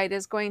good side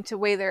is going to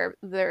weigh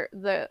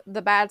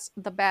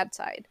the bad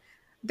side.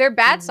 Their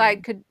bad Mhm.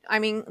 side could, I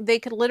mean, they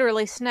could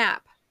literally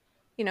snap,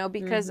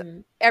 because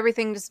Mhm.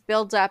 everything just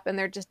builds up and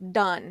they're just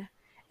done.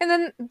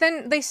 And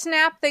then they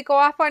snap, they go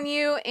off on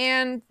you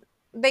and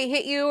they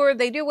hit you or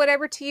they do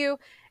whatever to you.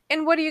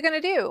 And what are you going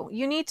to do?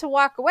 You need to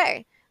walk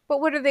away. But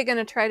what are they going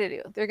to try to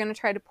do? They're going to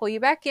try to pull you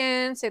back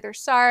in, say they're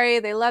sorry,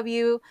 they love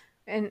you,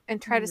 and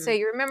try to say, Mhm.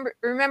 you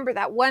remember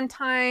that one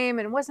time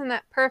and wasn't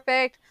that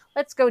perfect?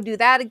 Let's go do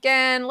that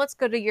again. Let's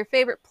go to your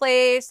favorite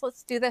place.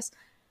 Let's do this.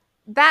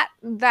 That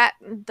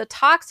the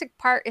toxic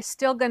part is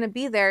still going to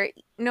be there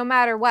no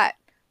matter what.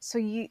 So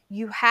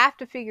you have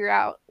to figure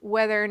out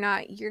whether or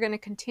not you're going to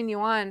continue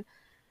on,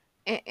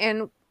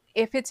 and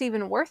if it's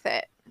even worth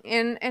it.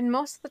 And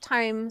most of the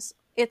times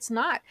it's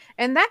not.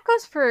 And that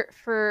goes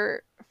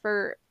for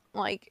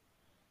like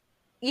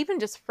even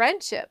just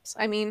friendships.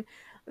 I mean,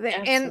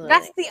 and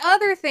that's Absolutely. the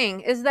other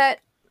thing is that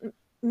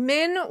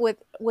men with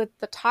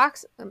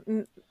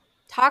the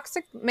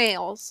toxic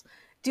males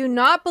do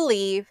not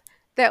believe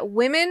that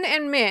women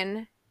and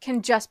men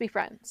can just be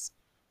friends.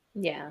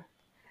 Yeah.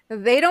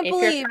 They don't If you're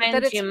believe that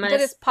friends, you must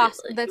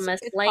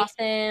it's like possible.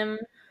 them,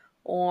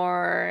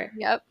 or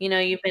Yep.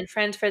 you've been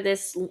friends for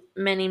this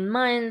many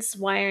months.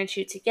 Why aren't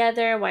you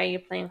together? Why are you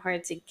playing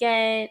hard to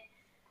get?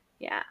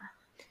 Yeah.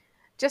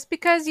 Just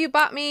because you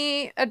bought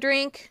me a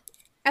drink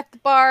at the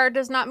bar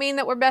does not mean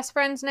that we're best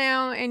friends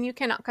now, and you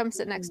cannot come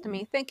sit next to Mhm.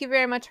 me. Thank you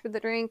very much for the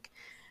drink.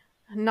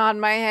 Nod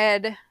my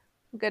head.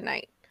 Good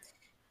night.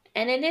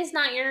 And it is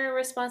not your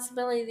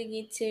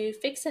responsibility to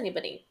fix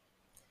anybody.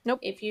 Nope.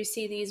 If you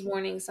see these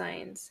warning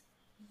signs,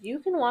 you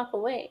can walk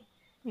away.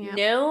 Yeah.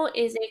 No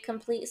is a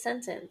complete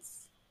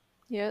sentence.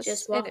 Yes,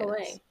 Just it walk is.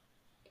 away.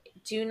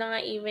 Do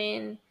not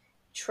even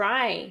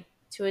try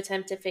to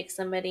attempt to fix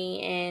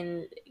somebody,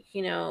 and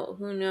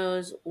who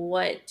knows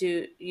what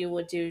do you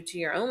will do to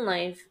your own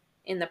life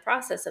in the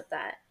process of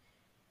that.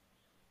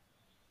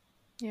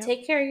 Yep.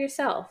 Take care of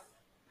yourself.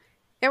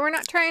 And we're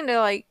not trying to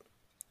like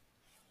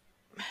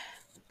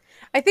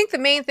I think the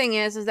main thing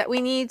is that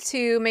we need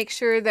to make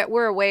sure that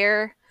we're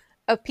aware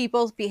of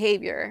people's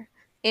behavior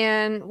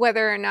and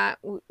whether or not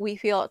we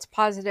feel it's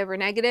positive or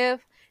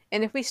negative.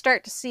 And if we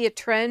start to see a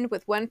trend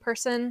with one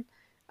person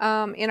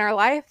in our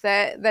life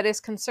that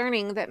is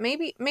concerning, that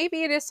maybe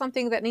it is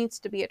something that needs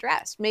to be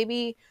addressed.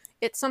 Maybe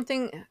it's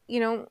something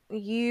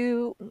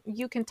you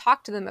can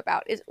talk to them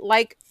about. It's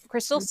like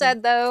Crystal Hmm.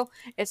 said, though,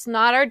 it's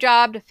not our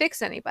job to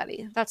fix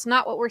anybody. That's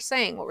not what we're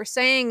saying. What we're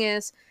saying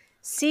is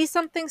see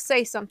something,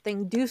 say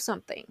something, do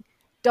something.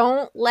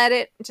 Don't let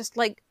it just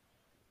like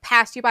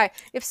pass you by.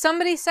 If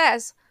somebody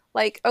says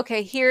like,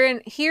 okay, here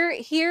in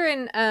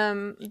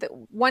the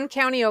one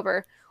county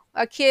over,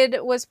 a kid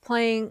was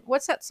playing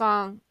what's that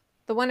song?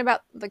 The one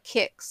about the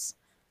kicks.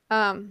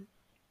 Um,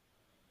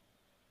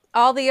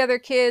 all the other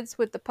kids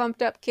with the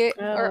pumped up kick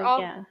or Oh, all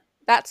yeah.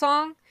 that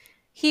song.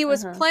 He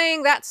was Uh-huh.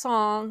 playing that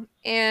song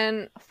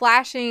and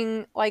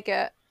flashing like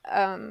a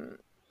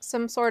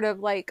some sort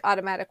of like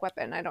automatic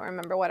weapon. I don't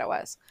remember what it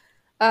was.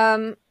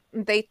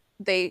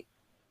 They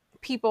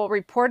people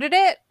reported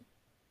it.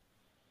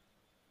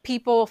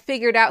 People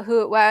figured out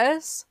who it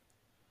was,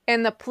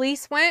 and the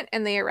police went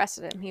and they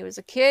arrested him. He was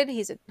a kid.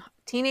 He's a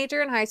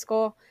teenager in high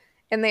school,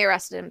 and they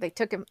arrested him. They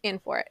took him in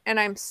for it, and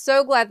I'm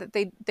so glad that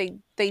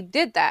they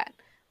did that.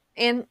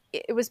 And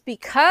it was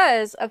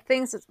because of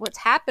things that what's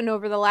happened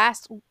over the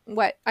last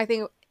what I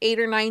think 8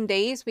 or 9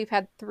 days. We've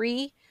had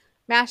 3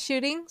 mass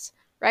shootings,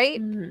 right?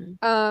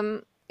 Hmm.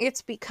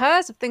 It's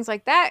because of things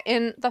like that,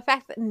 and the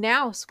fact that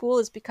now school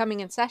is becoming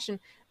in session,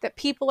 that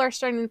people are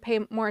starting to pay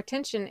more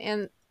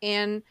attention,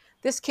 and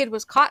this kid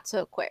was caught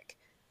so quick.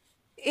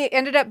 It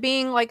ended up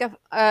being like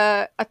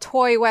a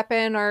toy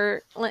weapon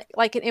or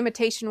like an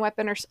imitation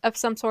weapon or of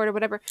some sort or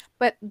whatever,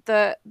 but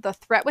the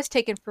threat was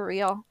taken for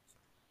real,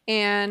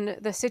 and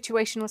the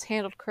situation was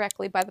handled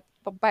correctly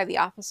by the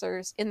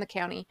officers in the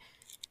county.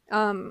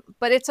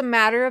 But it's a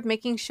matter of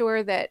making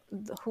sure that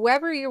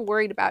whoever you're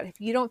worried about, if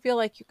you don't feel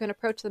like you can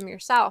approach them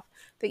yourself,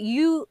 that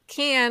you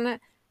can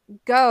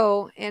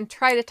go and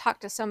try to talk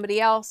to somebody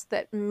else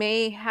that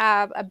may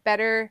have a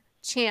better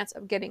chance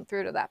of getting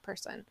through to that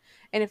person.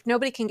 And if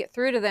nobody can get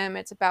through to them,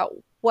 it's about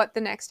what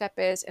the next step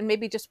is, and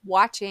maybe just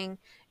watching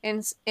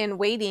and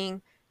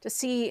waiting to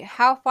see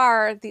how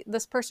far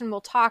this person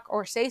will talk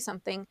or say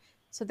something,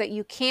 so that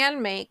you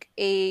can make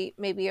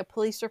maybe a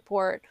police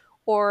report,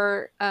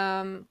 or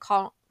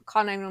call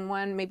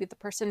 911. Maybe the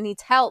person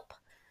needs help.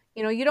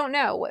 You don't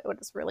know what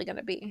it's really going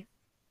to be.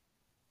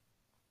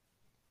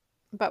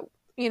 But,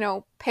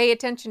 pay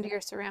attention to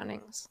your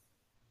surroundings.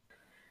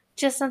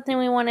 Just something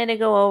we wanted to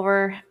go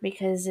over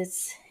because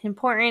it's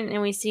important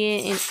and we see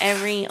it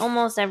in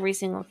almost every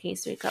single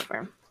case we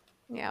cover.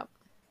 Yeah.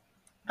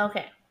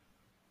 Okay.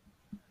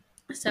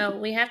 So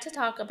we have to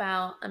talk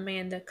about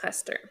Amanda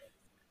Custer.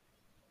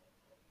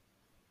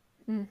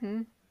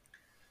 Mm-hmm.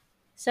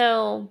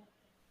 So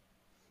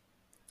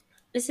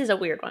this is a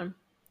weird one.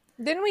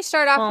 Didn't we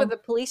start off with a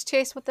police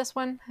chase with this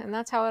one? And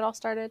that's how it all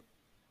started?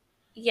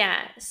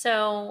 Yeah.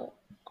 So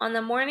on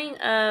the morning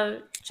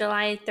of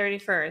July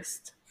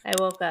 31st, I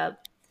woke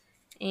up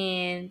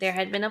and there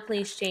had been a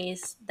police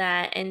chase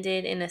that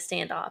ended in a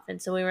standoff.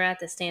 And so we were at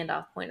the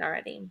standoff point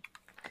already.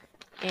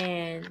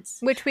 And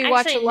which we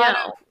watch a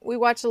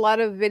lot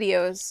of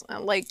videos,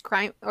 like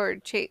crime or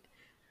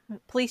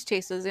police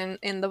chases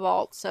in the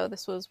vault. So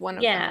this was one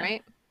of them,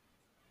 right?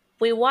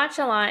 We watch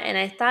a lot, and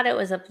I thought it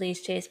was a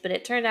police chase, but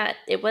it turned out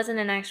it wasn't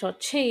an actual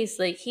chase.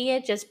 Like, he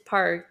had just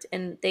parked,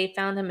 and they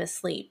found him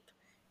asleep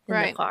in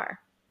the car.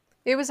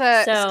 It was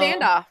a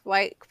standoff,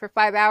 like, for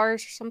 5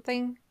 hours or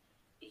something.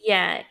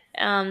 Yeah.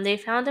 They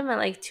found him at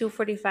like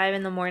 2:45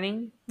 in the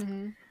morning,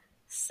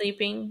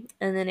 sleeping,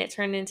 and then it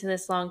turned into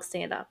this long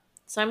standoff.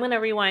 So I'm going to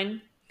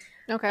rewind.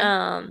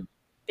 Okay.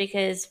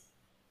 Because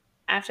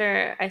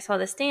after I saw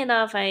the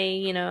standoff,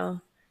 I,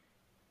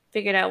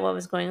 figured out what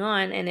was going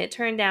on, and it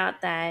turned out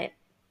that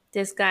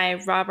this guy,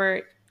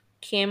 Robert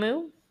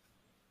Camus,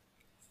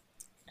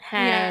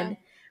 had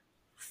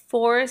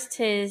forced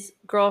his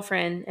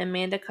girlfriend,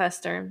 Amanda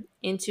Custer,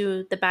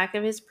 into the back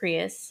of his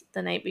Prius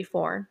the night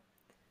before.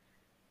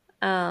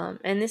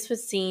 And this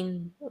was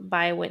seen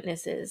by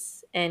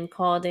witnesses and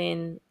called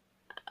in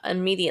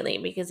immediately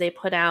because they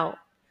put out,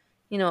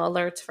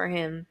 alerts for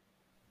him.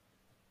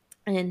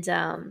 And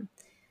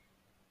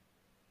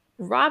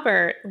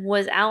Robert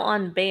was out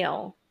on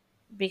bail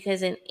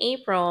because in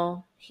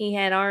April he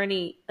had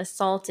already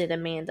assaulted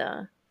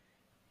Amanda,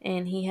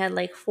 and he had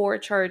like 4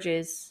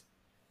 charges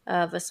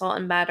of assault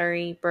and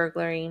battery,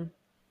 burglary,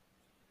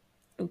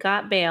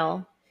 got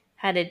bail,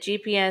 had a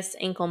GPS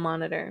ankle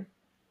monitor,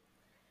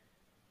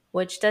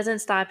 which doesn't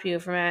stop you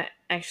from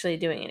actually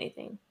doing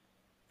anything,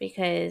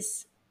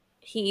 because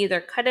he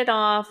either cut it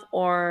off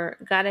or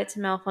got it to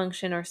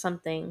malfunction or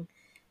something,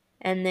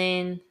 and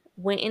then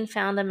went and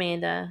found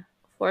Amanda,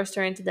 forced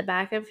her into the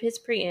back of his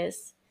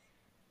Prius,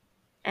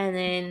 and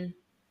then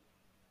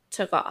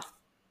took off.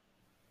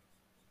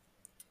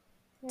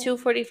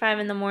 2:45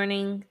 in the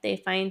morning, they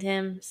find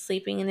him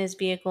sleeping in his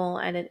vehicle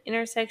at an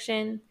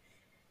intersection.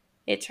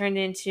 It turned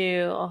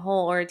into a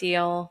whole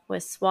ordeal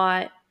with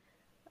SWAT.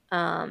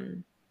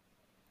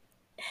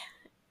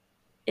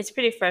 It's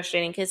pretty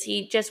frustrating because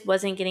he just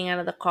wasn't getting out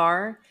of the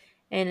car,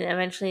 and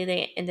eventually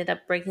they ended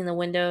up breaking the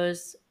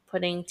windows,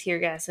 putting tear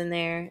gas in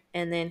there,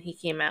 and then he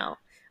came out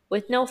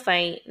with no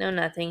fight, no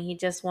nothing. He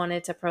just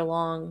wanted to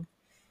prolong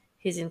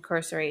his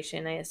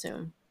incarceration, I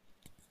assume.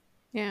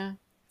 Yeah.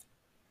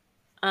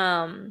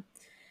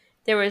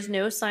 There was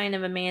no sign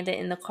of Amanda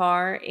in the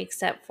car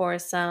except for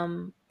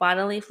some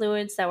bodily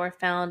fluids that were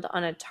found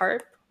on a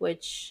tarp,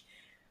 which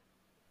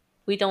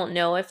we don't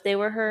know if they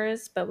were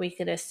hers, but we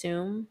could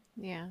assume.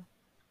 Yeah.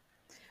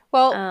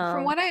 Well,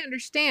 from what I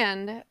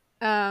understand,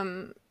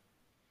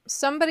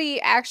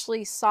 somebody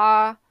actually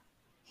saw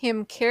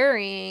him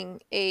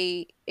carrying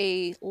a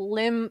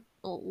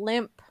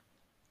limp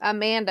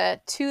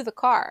Amanda to the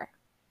car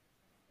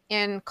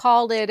and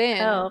called it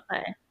in. Oh,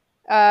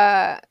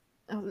 okay.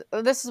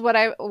 This is what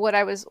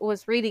I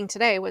was reading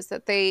today, was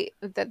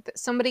that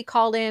somebody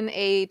called in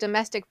a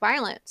domestic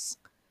violence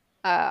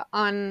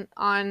on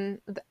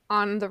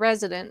the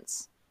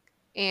residence,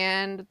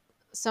 and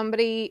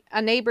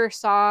a neighbor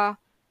saw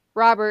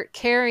Robert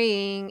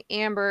carrying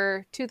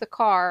Amber to the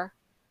car,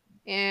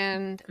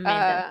 and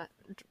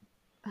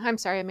I'm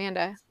sorry,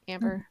 Amanda.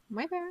 Amber,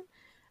 my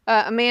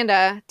bad.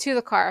 Amanda to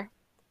the car,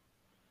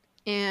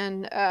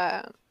 and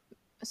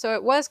so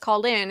it was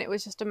called in. It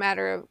was just a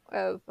matter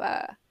of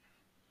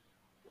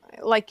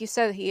like you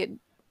said, he had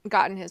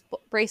gotten his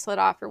bracelet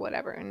off or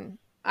whatever, and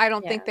I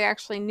don't think they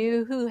actually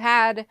knew who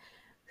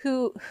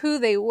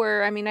they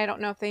were. I mean, I don't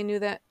know if they knew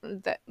that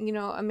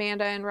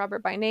Amanda and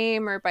Robert by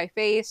name or by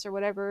face or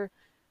whatever,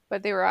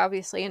 but they were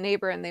obviously a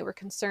neighbor, and they were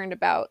concerned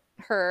about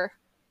her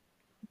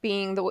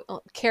being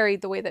carried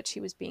the way that she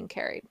was being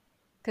carried,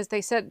 because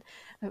they said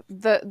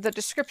the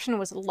description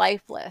was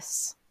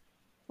lifeless,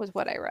 was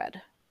what I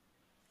read.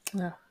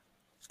 Oh,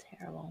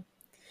 terrible.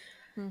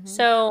 Mm-hmm.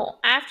 So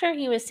after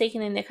he was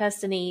taken into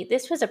custody,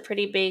 this was a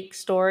pretty big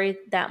story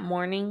that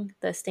morning,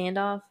 the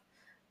standoff.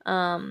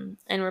 And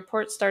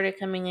reports started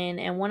coming in,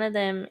 and one of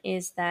them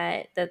is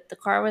that the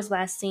car was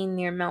last seen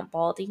near Mount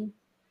Baldy,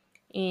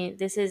 and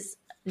this is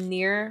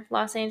near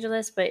Los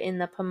Angeles, but in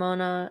the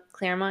Pomona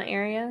Claremont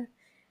area.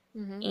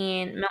 Mm-hmm.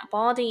 And Mount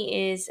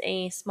Baldy is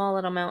a small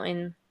little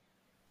mountain.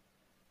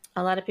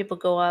 A lot of people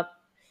go up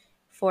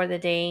for the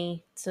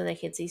day so they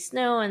could see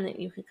snow, and that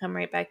you could come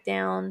right back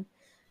down.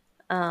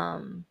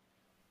 Um,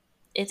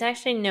 it's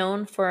actually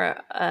known for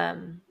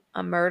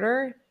a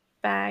murder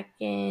back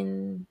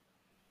in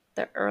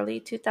the early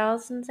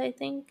 2000s, I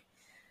think.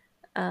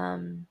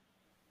 Um,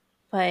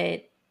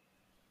 but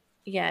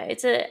yeah,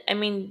 I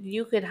mean,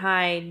 you could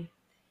hide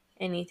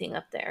anything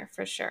up there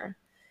for sure.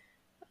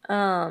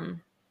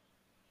 Um,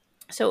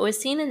 so it was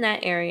seen in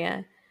that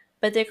area.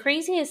 But the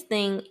craziest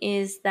thing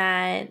is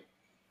that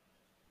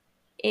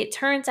it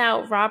turns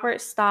out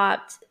Robert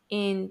stopped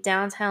in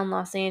downtown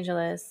Los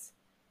Angeles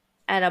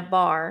at a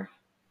bar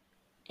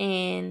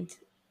and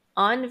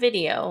on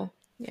video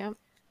Yep.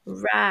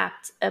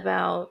 rapped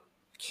about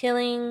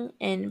killing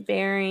and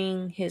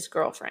burying his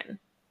girlfriend.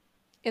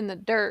 In the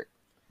dirt.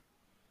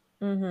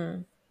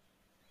 Mm-hmm.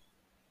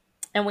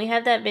 And we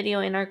have that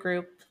video in our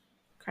group,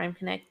 Crime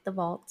Connect the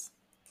Vaults.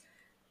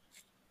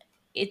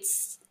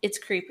 It's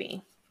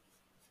creepy.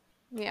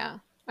 Yeah.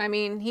 I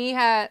mean,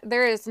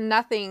 there is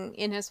nothing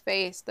in his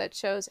face that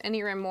shows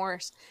any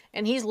remorse.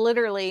 And he's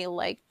literally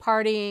like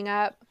partying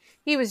up.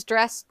 He was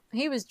dressed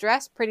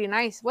pretty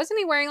nice. Wasn't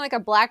he wearing like a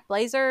black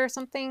blazer or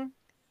something?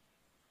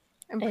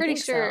 I'm I pretty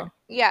think sure. so.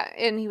 Yeah,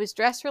 and he was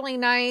dressed really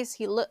nice.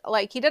 He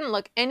didn't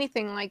look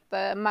anything like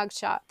the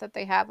mugshot that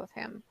they have of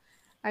him.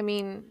 I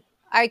mean,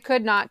 I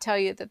could not tell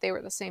you that they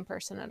were the same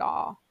person at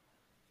all.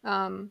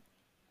 But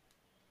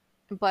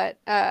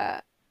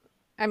I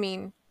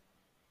mean,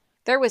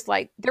 there was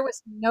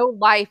no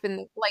life in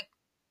the like.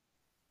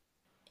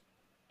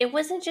 It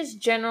wasn't just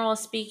general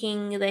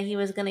speaking that he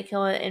was going to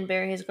kill and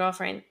bury his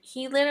girlfriend.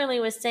 He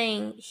literally was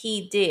saying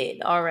he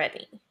did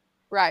already,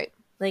 Right.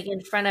 like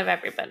in front of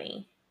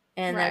everybody,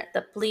 and Right. that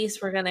the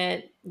police were going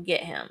to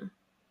get him.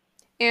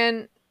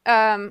 And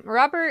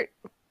Robert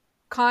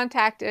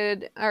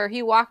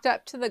he walked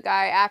up to the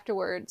guy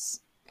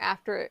afterwards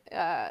after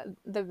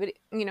the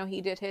video,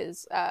 he did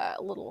his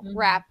little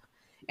rap,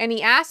 and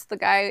he asked the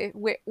guy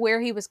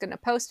where he was going to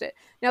post it.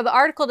 Now the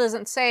article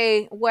doesn't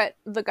say what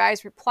the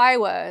guy's reply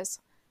was,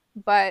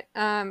 but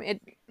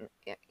Robert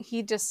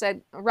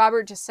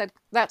just said,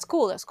 that's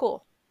cool,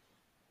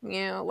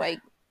 like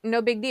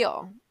no big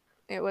deal.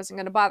 It wasn't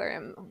going to bother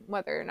him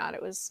whether or not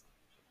it was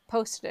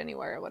posted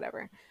anywhere or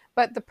whatever.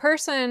 But the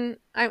person,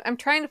 I'm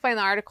trying to find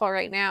the article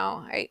right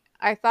now.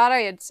 I thought I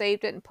had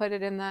saved it and put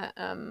it in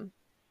the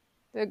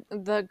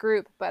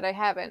group, but I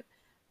haven't.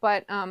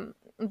 But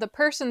the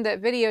person that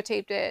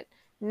videotaped it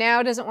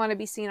now doesn't want to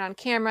be seen on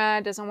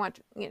camera, doesn't want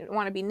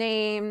to be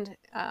named.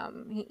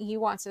 He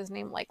wants his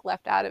name like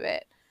left out of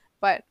it.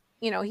 But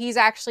he's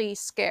actually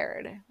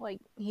scared.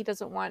 Like he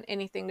doesn't want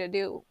anything to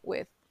do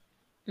with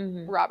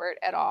Robert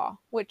at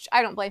all, which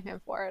I don't blame him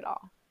for at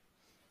all.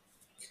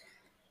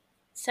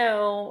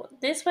 So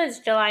this was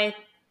July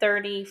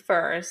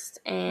 31st,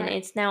 and Right.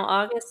 it's now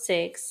August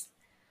 6th.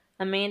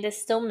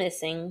 Amanda's still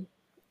missing.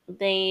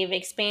 They've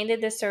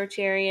expanded the search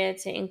area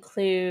to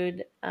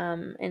include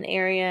an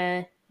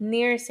area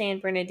near San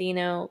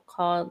Bernardino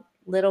called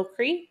Little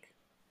Creek.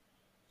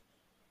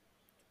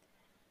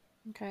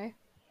 Okay.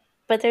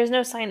 But there's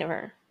no sign of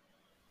her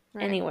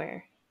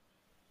anywhere.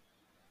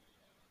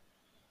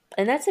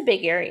 And that's a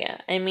big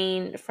area. I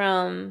mean,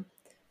 from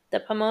the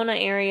Pomona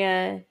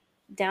area,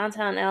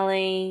 downtown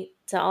LA,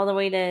 to all the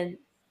way to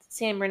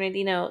San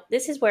Bernardino.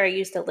 This is where I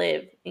used to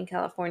live in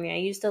California. I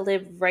used to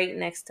live right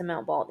next to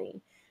Mount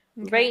Baldy,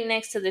 right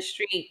next to the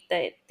street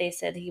that they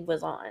said he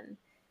was on.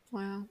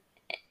 Wow.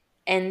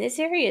 And this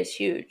area is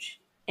huge.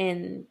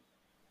 And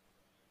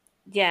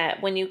yeah,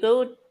 when you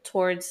go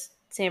towards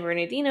San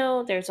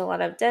Bernardino, there's a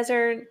lot of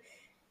desert.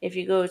 If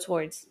you go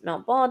towards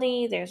Mount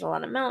Baldy, there's a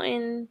lot of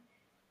mountain.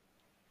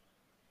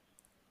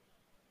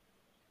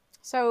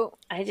 So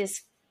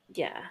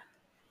yeah.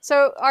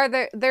 So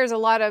there's a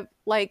lot of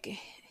like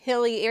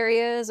hilly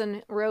areas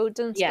and roads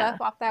and stuff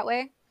off that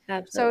way?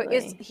 Absolutely.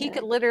 So he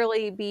could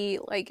literally be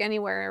like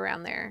anywhere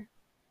around there.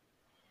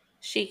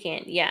 She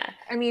can, yeah.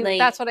 I mean, like,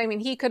 that's what I mean.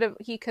 He could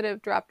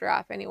have dropped her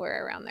off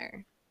anywhere around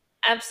there.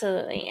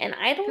 Absolutely. And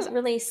I don't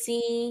really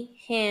see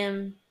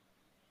him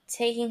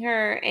taking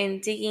her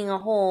and digging a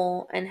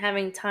hole and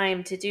having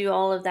time to do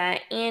all of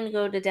that and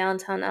go to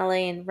downtown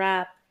LA and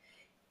rap,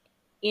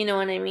 you know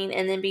what I mean?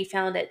 And then be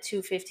found at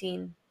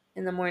 2:15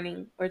 in the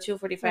morning or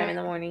 2:45 in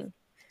the morning.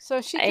 So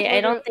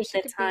I don't think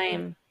the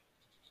time.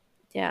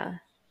 Yeah.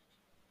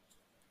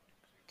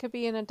 Could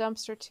be in a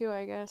dumpster too,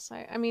 I guess.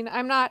 I mean,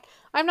 I'm not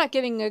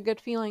getting a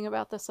good feeling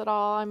about this at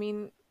all. I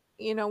mean,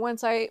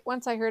 once I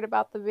heard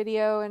about the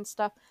video and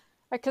stuff,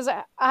 because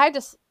I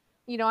just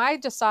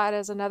saw it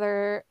as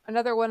another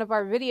one of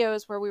our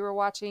videos where we were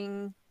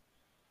watching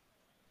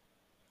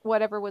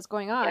whatever was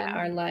going on. Yeah,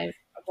 our live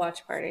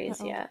watch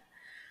parties. Yeah.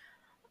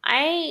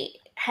 I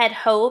had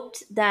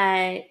hoped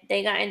that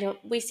they got into,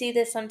 we see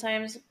this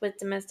sometimes with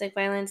domestic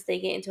violence, they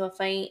get into a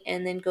fight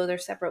and then go their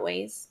separate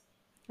ways.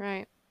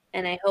 Right.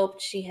 And I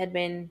hoped she had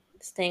been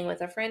staying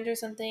with a friend or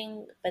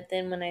something, but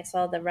then when I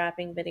saw the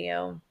rapping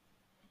video,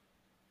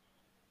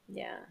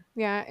 yeah.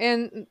 Yeah,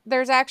 and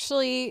there's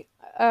actually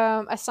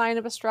a sign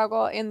of a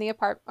struggle in the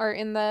apartment or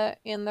in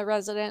the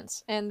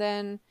residence, and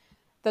then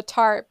the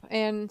tarp.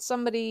 And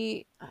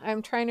somebody,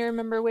 I'm trying to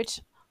remember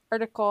which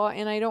article,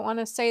 and I don't want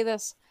to say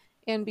this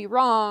and be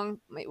wrong.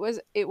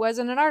 It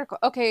wasn't an article.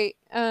 Okay,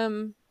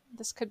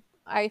 this could,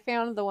 I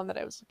found the one that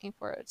I was looking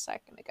for a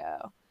second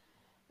ago.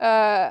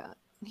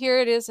 Here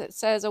it is. It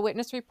says a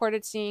witness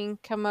reported seeing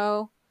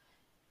Camo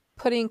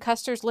putting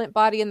Custer's limp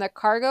body in the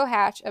cargo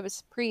hatch of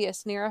his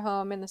Prius near a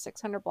home in the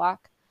 600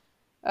 block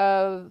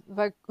of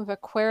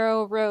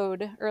Vaquero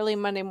Road early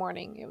Monday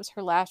morning. It was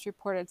her last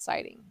reported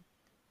sighting.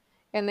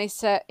 And they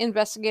said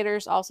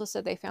investigators also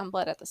said they found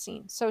blood at the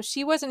scene. So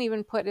she wasn't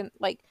even put in,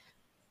 like,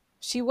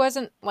 she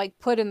wasn't like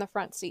put in the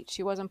front seat.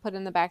 She wasn't put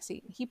in the back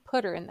seat. He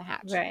put her in the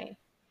hatch. Right.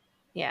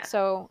 Yeah.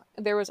 So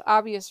there was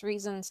obvious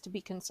reasons to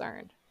be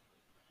concerned.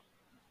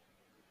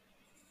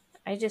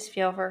 I just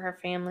feel for her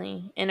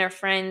family and her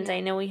friends. I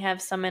know we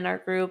have some in our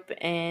group,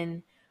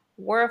 and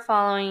we're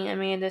following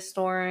Amanda's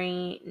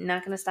story.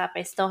 Not going to stop.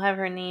 I still have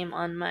her name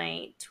on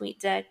my tweet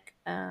deck,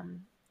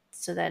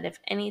 so that if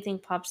anything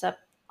pops up,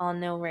 I'll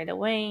know right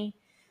away.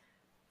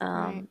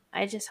 Right.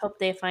 I just hope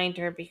they find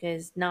her,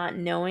 because not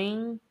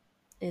knowing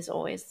is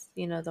always,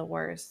 the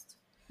worst.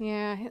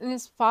 Yeah, and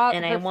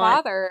And I her want,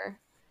 father,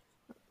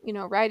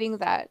 writing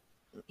that,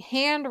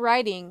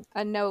 handwriting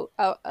a note,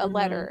 a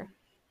letter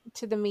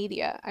to the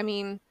media. I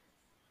mean,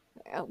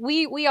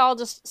 we all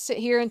just sit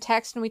here and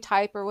text and we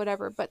type or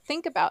whatever, but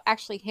think about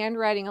actually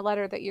handwriting a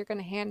letter that you're going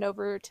to hand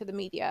over to the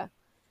media.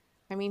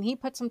 I mean, he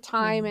put some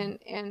time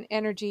and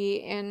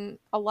energy and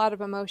a lot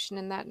of emotion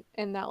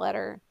in that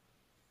letter.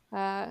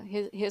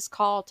 His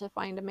call to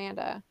find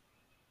Amanda.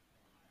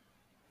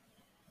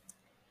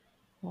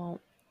 well,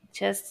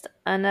 just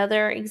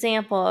another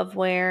example of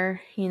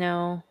where,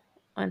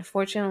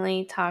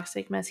 unfortunately,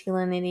 toxic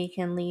masculinity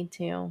can lead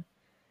to.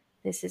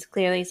 This is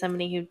clearly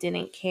somebody who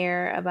didn't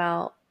care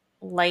about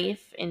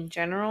life in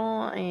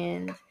general,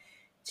 and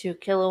to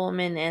kill a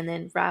woman and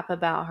then rap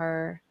about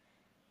her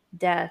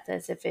death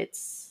as if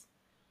it's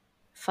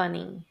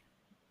funny.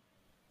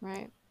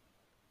 Right.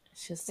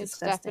 It's just It's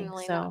disgusting.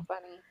 definitely not So,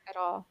 funny at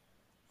all.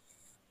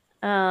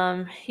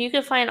 you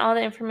can find all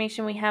the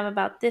information we have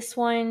about this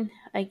one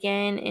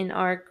again in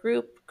our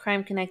group,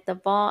 Crime Connect the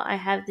Vault. I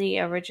have the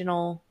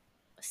original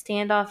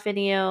standoff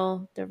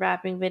video, the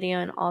rapping video,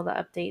 and all the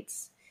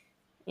updates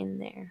in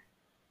there.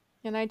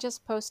 And I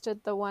just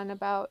posted the one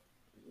about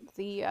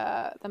the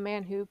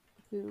man who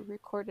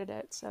recorded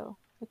it, so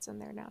it's in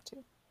there now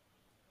too.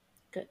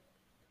 Good.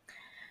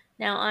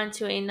 Now on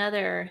to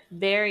another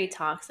very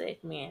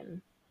toxic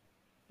man.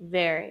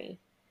 Very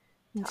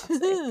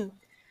toxic.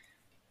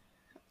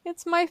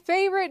 It's my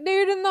favorite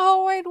dude in the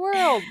whole wide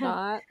world.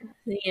 Not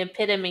The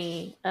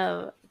epitome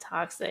of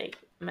toxic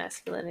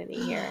masculinity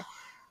here.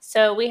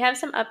 So we have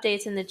some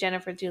updates in the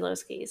Jennifer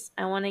Dulos case.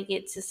 I want to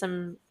get to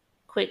some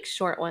quick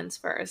short ones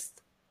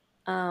first.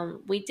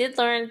 We did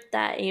learn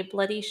that a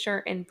bloody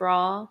shirt and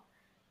bra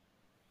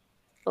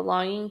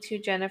belonging to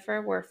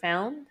Jennifer were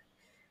found,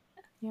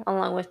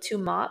 along with 2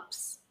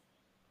 mops.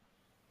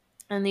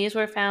 And these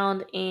were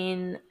found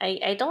in,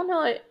 I don't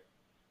know,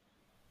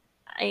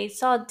 I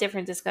saw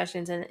different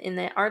discussions. And in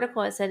the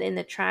article, it said in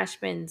the trash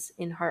bins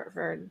in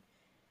Hartford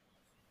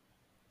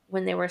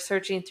when they were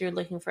searching through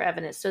looking for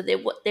evidence. So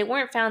they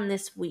weren't found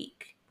this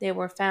week. They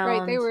were found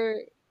right.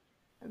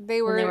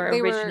 They were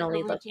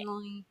originally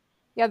looking.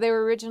 Yeah, they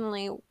were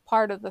originally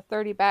part of the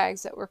 30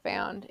 bags that were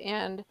found,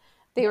 and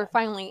they were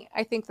finally,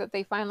 I think that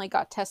they finally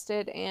got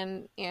tested,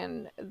 and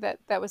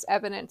that was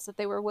evidence that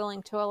they were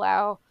willing to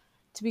allow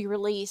to be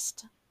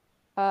released,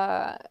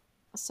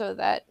 so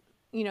that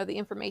the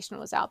information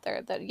was out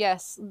there that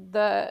yes,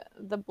 the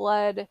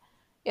blood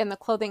and the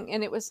clothing,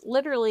 and it was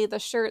literally the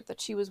shirt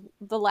that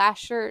the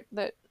last shirt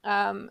that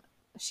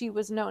she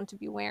was known to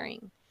be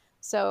wearing.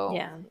 So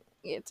Yeah.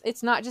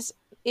 it's not just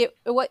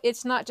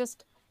it's not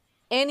just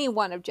any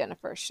one of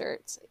Jennifer's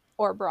shirts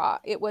or bra.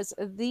 It was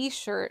the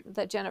shirt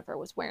that Jennifer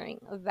was wearing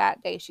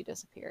that day she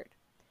disappeared.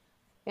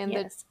 And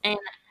yes. And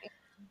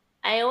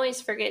I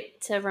always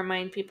forget to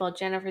remind people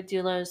Jennifer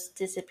Dulos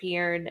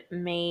disappeared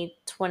May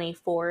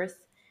 24th.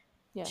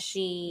 yes.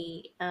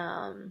 She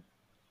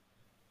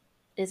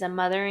is a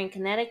mother in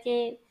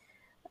Connecticut,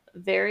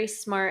 very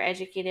smart,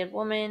 educated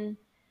woman.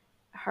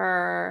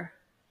 Her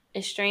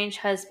estranged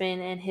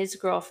husband and his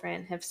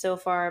girlfriend have so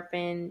far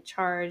been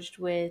charged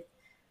with,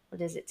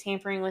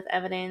 tampering with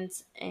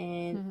evidence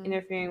and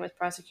interfering with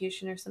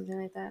prosecution or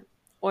something like that?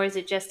 Or is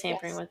it just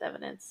tampering with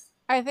evidence?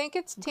 I think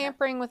it's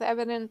tampering with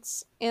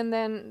evidence, and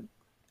then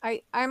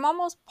I'm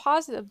almost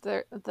positive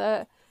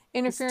the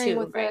interfering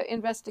with the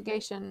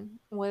investigation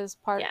was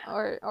part,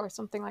 or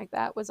something like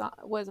that was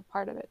a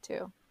part of it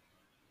too.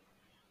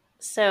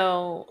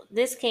 So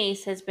this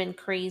case has been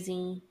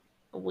crazy.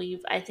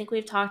 I think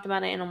we've talked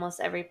about it in almost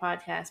every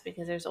podcast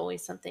because there's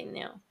always something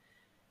new.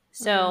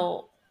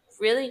 So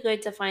really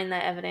good to find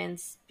that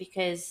evidence,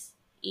 because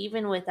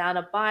even without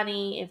a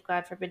body, if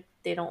God forbid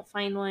they don't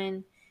find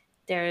one,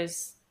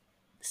 there's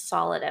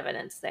solid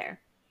evidence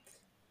there.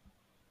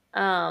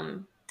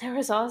 There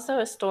was also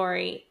a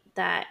story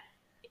that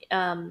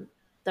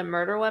the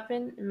murder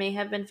weapon may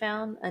have been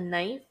found. A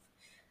knife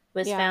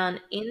was Yeah.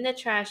 found in the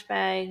trash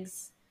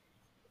bags,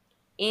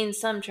 in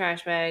some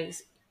trash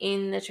bags,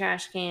 in the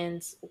trash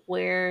cans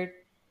where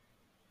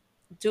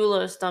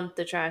Doulos dumped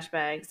the trash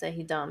bags that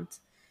he dumped.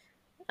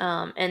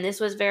 And this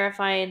was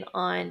verified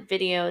on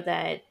video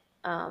that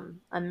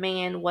a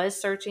man was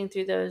searching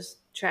through those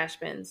trash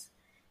bins.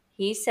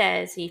 He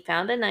says he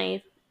found a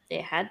knife,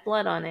 it had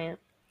blood on it,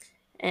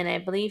 and I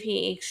believe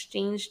he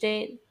exchanged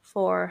it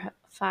for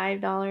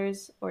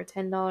 $5 or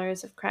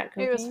 $10 of crack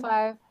It was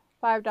cocaine.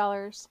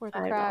 $5 worth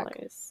of crack.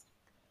 $5.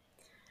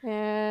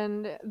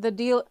 And the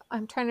deal,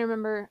 I'm trying to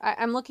remember.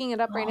 I'm looking it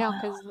up right now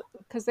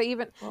because they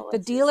even What the was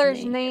his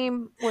dealer's name?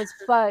 name was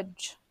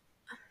Fudge.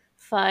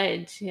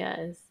 Fudge,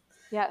 yes.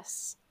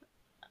 Yes.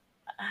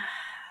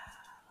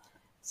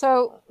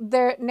 So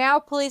now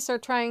police are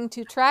trying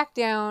to track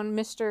down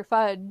Mr.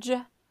 Fudge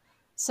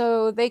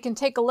so they can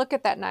take a look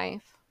at that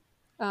knife.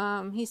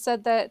 He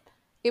said that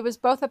it was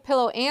both a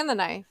pillow and the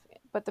knife,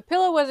 but the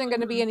pillow wasn't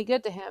going to be any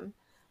good to him.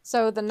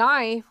 So the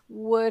knife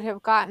would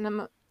have gotten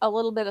him a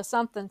little bit of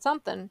something.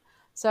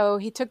 So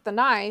he took the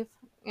knife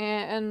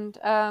and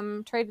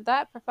traded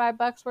that for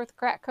 $5 worth of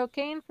crack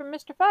cocaine from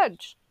Mr.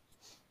 Fudge.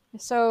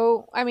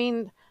 So, I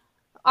mean,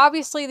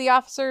 obviously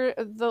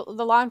the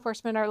law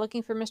enforcement are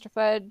looking for Mr.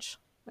 Fudge,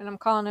 and I'm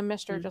calling him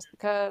Mr. just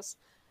because.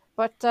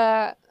 But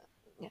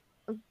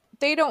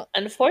they don't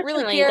really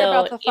Unfortunately, care though,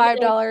 about the even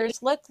though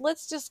 $5.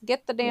 Let's just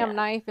get the damn Yeah.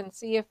 knife and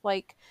see if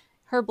like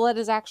her blood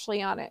is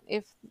actually on it.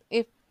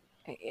 If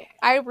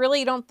I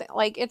really don't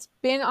like it's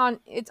been on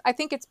it's I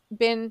think it's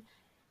been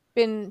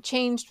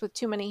changed with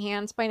too many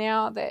hands by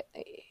now that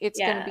it's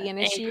going to be an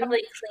and issue.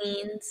 probably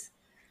cleans.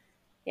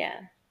 Yeah,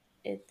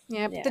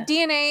 Yeah, but the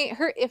DNA,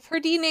 if her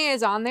DNA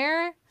is on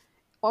there,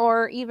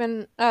 or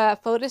even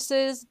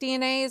Fotis's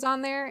DNA is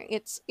on there,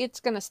 it's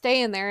going to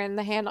stay in there in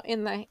the handle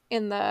in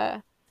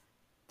the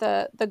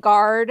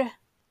guard,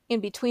 in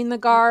between the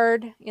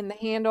guard, in the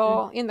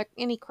handle, in the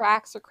any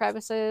cracks or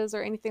crevices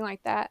or anything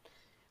like that.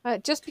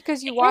 Just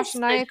because you I wash guess a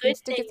the knife good and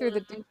stick it through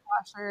the thing,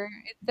 dishwasher,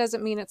 it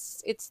doesn't mean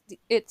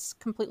it's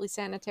completely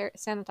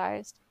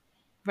sanitized.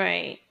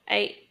 right?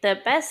 The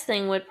best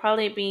thing would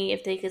probably be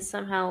if they could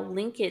somehow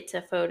link it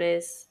to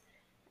Fotis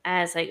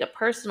as like a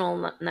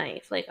personal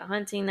knife, like a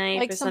hunting knife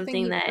Like or something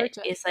something he that is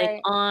purchased, like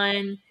right?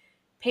 on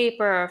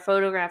paper or a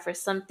photograph or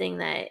something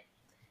that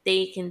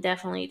they can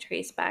definitely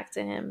trace back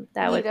to him.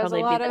 That He would does a probably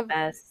be lot the of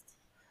best.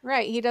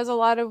 Right, he does a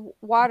lot of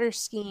water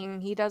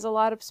skiing. He does a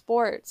lot of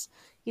sports.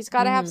 He's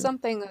got to have Hmm.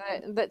 something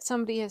that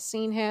somebody has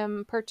seen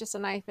him purchase a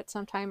knife at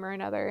some time or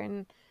another,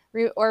 and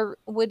or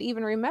would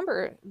even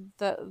remember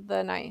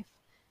the knife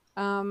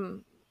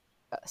um,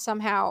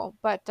 somehow.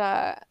 But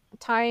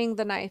tying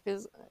the knife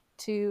is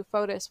to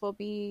Fotis will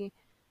be,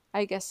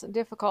 I guess,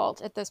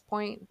 difficult at this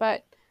point.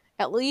 But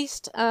at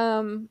least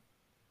the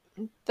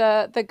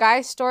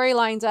guy's story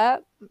lines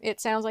up.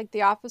 It sounds like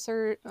the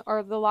officer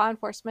or the law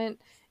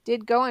enforcement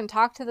did go and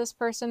talk to this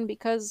person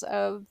because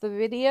of the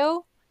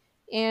video,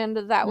 and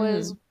that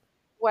was Hmm.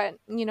 what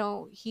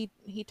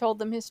he told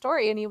them his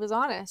story, and he was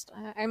honest.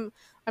 I'm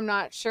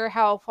not sure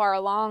how far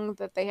along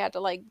that they had to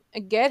like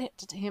get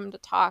to him to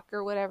talk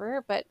or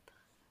whatever, but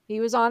he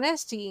was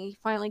honest. He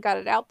finally got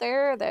it out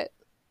there that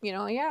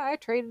yeah, I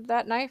traded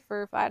that knife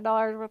for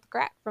 $5 worth of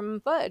crack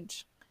from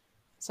Fudge.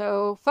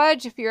 So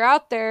Fudge, if you're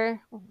out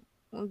there,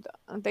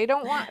 they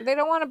don't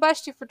want to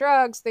bust you for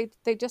drugs.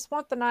 They just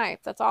want the knife.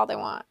 That's all they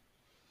want.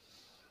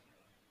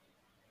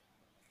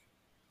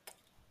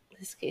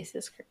 This case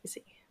is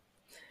crazy.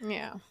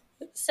 Yeah.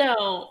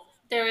 So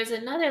there was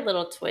another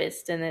little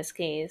twist in this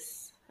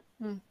case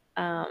Hmm.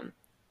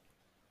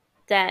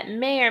 that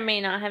may or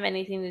may not have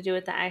anything to do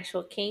with the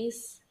actual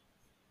case,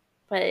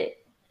 but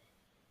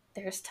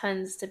there's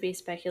tons to be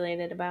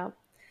speculated about.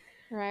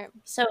 Right.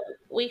 So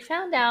we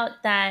found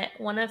out that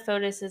one of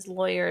Fotis's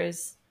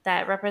lawyers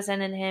that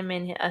represented him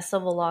in a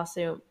civil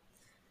lawsuit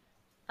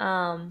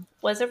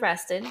was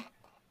arrested.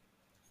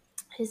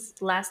 His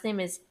last name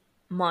is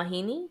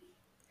Mahini,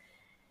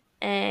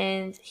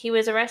 and he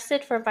was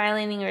arrested for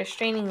violating a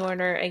restraining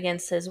order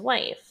against his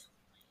wife,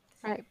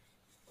 Right.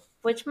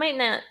 which might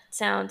not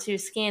sound too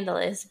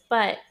scandalous,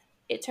 but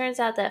it turns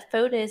out that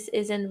Fotis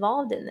is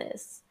involved in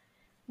this.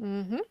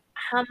 Mm-hmm.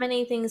 How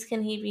many things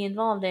can he be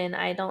involved in?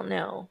 I don't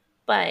know.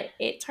 But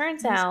it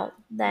turns out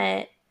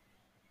that,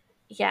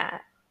 yeah,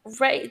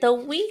 right, the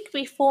week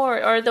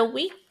before or the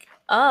week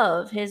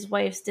of his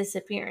wife's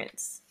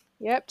disappearance,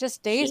 Yep.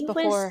 Just days he was,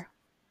 before.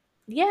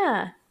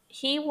 yeah,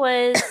 he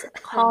was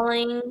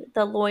calling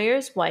the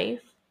lawyer's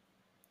wife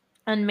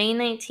on May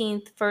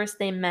 19th. First,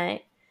 they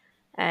met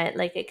at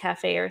like a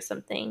cafe or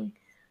something.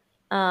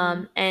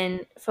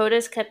 And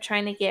Fotis kept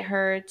trying to get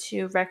her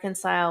to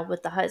reconcile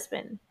with the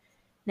husband.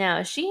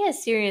 Now, she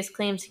has serious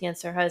claims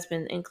against her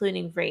husband,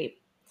 including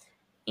rape.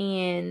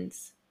 And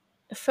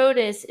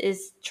Fotis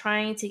is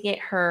trying to get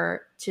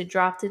her to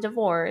drop the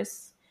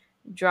divorce,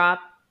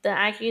 drop the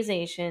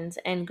accusations,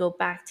 and go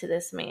back to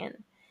this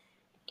man.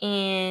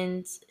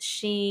 And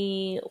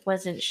she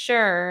wasn't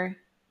sure.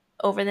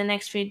 Over the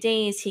next few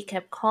days, he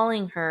kept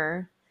calling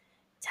her,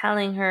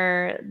 telling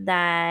her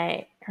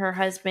that her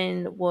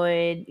husband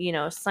would,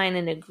 sign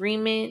an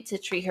agreement to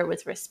treat her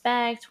with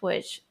respect,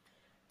 which,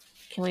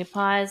 can we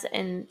pause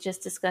and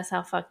just discuss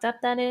how fucked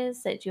up that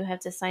is? That you have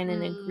to sign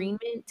an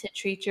agreement to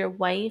treat your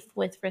wife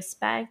with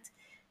respect.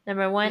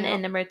 Number one. Yep.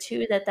 And number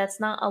two, that's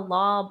not a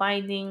law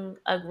abiding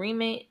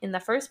agreement in the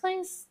first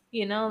place.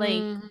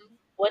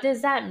 What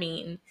does that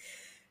mean?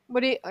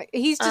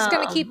 He's just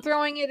going to keep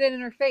throwing it in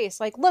her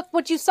face. Like, look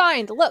what you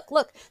signed.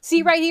 Look.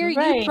 See right here,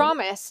 Right. you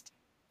promised.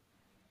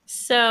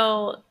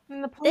 So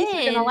And the police are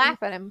going to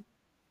laugh at him.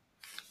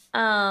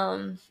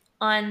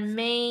 On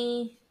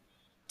May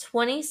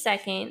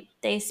 22nd,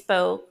 they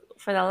spoke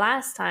for the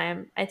last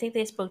time. I think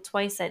they spoke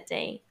twice that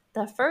day.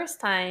 The first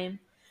time,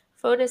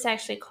 Fotis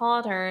actually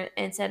called her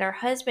and said her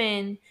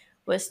husband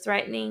was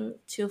threatening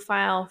to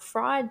file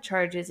fraud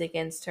charges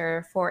against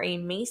her for a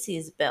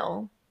Macy's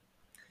bill,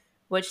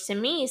 which to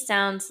me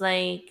sounds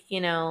like,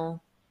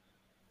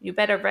 you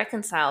better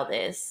reconcile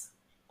this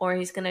or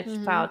he's going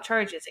to file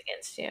charges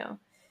against you.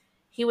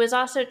 He was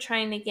also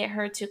trying to get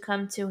her to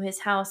come to his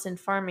house in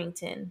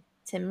Farmington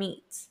to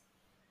meet.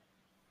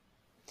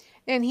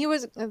 And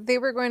they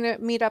were going to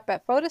meet up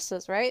at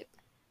Fotis's, right?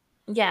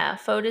 Yeah,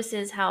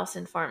 Fotis's house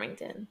in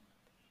Farmington.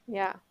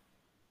 Yeah.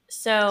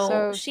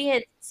 So she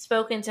had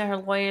spoken to her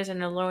lawyers,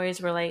 and the lawyers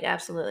were like,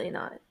 absolutely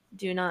not.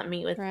 Do not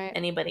meet with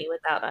anybody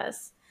without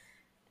us.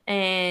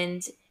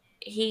 And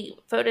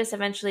Fotis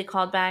eventually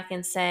called back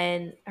and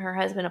said her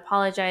husband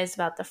apologized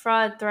about the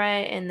fraud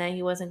threat and that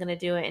he wasn't going to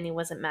do it and he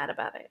wasn't mad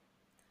about it.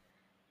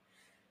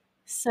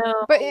 So,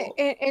 but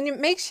it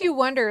makes you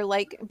wonder,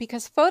 like,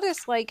 because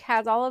Fotis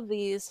has all of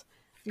these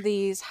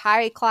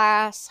high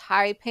class,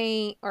 high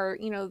paying, or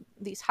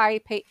these high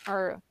pay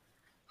or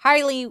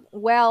highly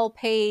well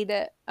paid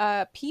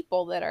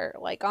people that are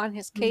on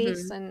his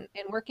case and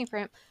working for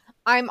him.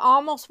 I'm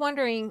almost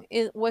wondering,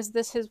 was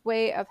this his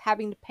way of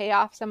having to pay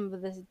off some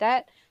of this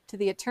debt to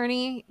the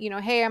attorney?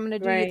 Hey, I'm going to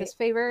do you this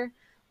favor,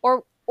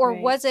 or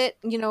was it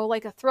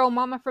like a throw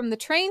mama from the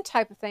train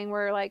type of thing,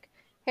 where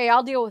hey,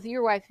 I'll deal with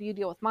your wife if you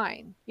deal with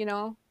mine,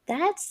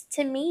 That's,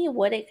 to me,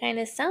 what it kind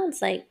of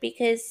sounds like,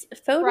 because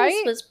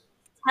Fotis was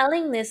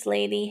telling this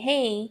lady,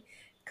 hey,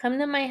 come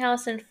to my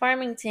house in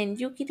Farmington.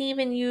 You could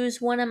even use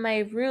one of my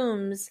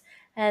rooms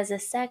as a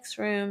sex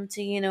room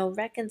to,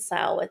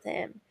 reconcile with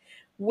him.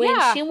 When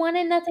she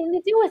wanted nothing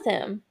to do with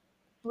him.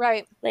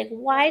 Right. Like,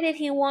 why did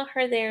he want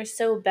her there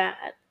so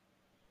bad?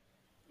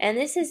 And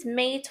this is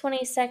May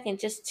 22nd,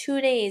 just 2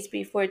 days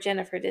before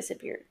Jennifer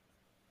disappeared.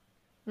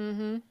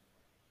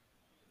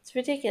 It's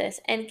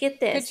ridiculous. And get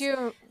this.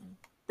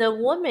 The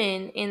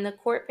woman in the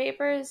court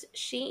papers,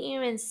 she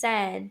even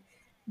said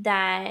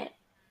that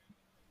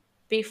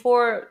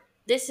before,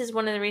 this is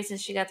one of the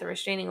reasons she got the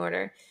restraining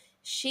order,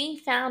 she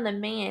found a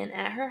man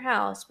at her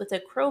house with a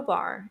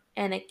crowbar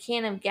and a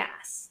can of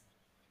gas.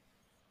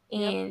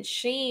 And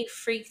she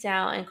freaked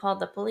out and called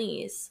the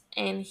police.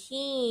 And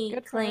he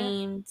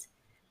claimed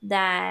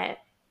that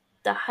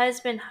the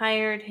husband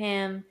hired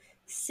him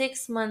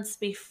 6 months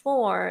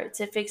before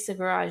to fix the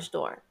garage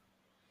door.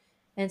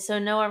 And so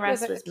no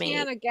arrest was made.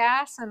 With a can of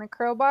gas and a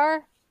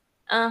crowbar?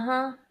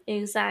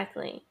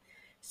 Exactly.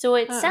 So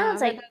it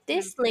sounds like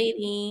this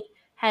lady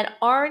had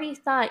already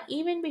thought,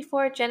 even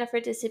before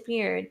Jennifer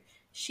disappeared,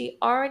 she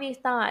already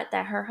thought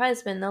that her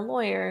husband, the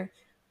lawyer,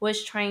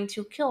 was trying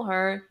to kill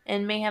her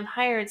and may have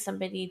hired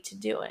somebody to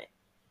do it.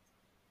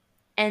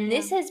 And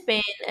this has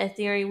been a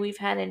theory we've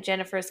had in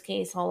Jennifer's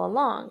case all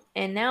along.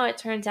 And now it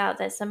turns out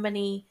that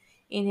somebody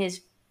in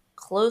his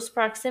close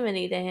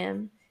proximity to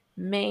him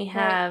may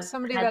have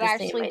somebody that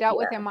actually dealt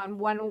with him on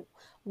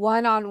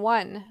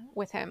one-on-one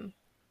with him.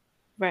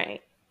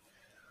 Right.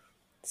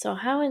 So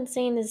how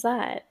insane is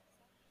that?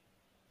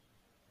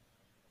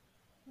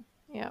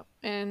 Yeah.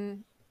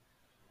 And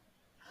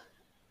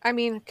I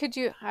mean,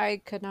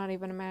 I could not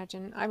even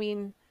imagine. I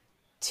mean,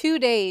 2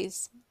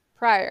 days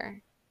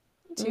prior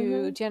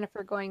to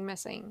Jennifer going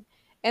missing,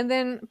 and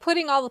then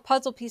putting all the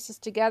puzzle pieces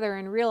together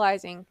and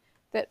realizing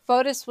that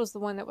Fotis was the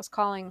one that was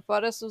calling,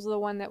 Fotis was the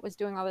one that was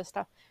doing all this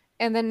stuff,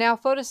 and then now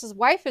Fotis's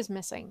wife is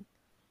missing.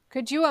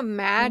 Could you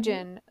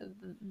imagine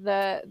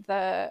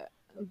the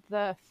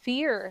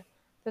fear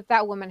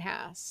that woman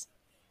has?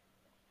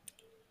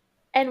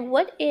 And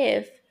what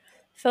if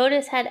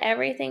Fotis had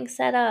everything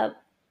set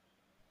up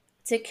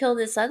to kill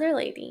this other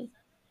lady,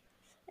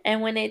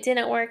 and when it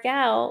didn't work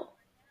out,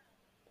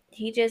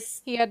 he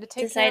had to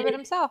take care of it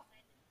himself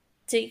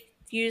to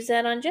use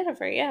that on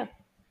Jennifer?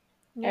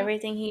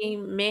 Everything he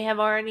may have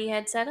already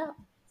had set up.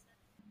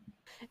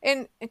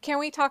 And can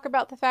we talk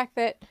about the fact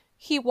that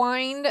he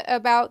whined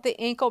about the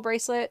ankle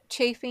bracelet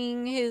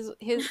chafing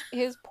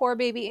his poor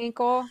baby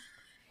ankle?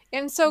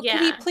 And so could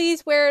he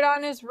please wear it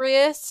on his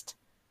wrist?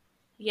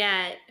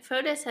 Yeah,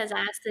 Fotis has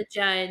asked the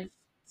judge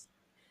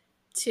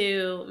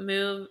to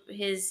move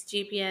his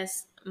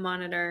GPS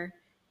monitor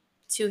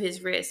to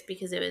his wrist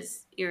because it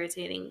was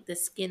irritating the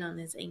skin on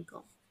his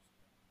ankle.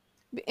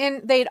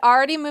 And they'd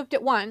already moved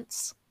it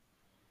once,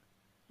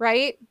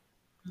 right?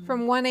 Mm.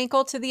 From one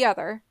ankle to the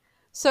other.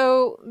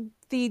 So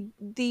the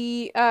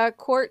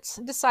courts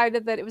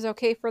decided that it was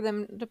okay for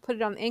them to put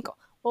it on the ankle.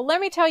 Well,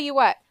 let me tell you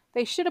what.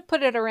 They should have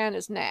put it around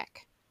his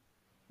neck.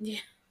 Yeah.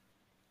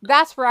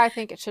 That's where I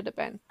think it should have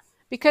been.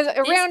 Because This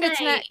around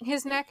guy,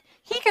 his neck,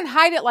 he can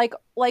hide it like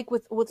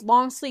with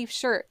long sleeve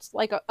shirts,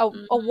 like a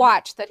mhm,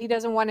 watch that he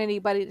doesn't want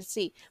anybody to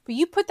see. But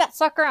you put that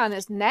sucker on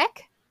his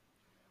neck,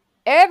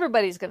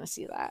 everybody's gonna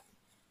see that,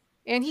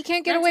 and he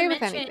can't get not to away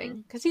with mention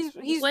anything because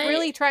he's what,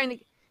 really trying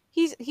to.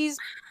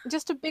 He's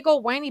just a big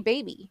old whiny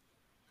baby.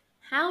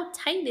 how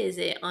tight is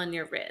it on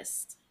your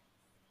wrist?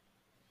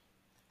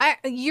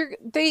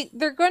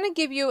 They're going to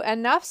give you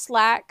enough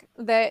slack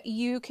that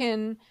you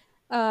can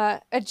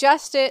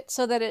adjust it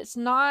so that it's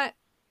not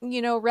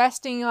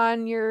resting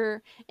on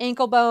your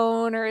ankle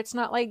bone, or it's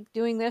not like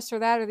doing this or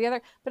that or the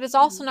other, but it's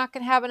also not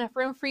going to have enough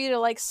room for you to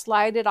like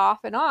slide it off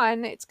and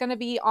on. It's going to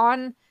be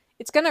on,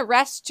 it's going to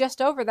rest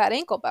just over that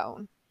ankle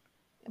bone.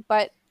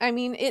 But I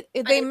mean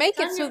But they if make it's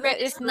it on so your that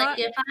wrist, it's like not.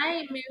 if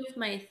I move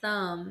my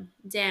thumb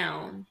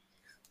down,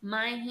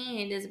 my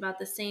hand is about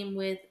the same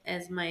width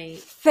as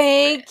my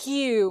Thank wrist.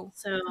 you.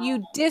 So,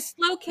 You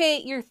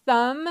dislocate your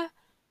thumb,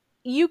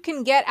 you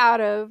can get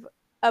out of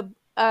a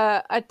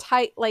a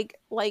tight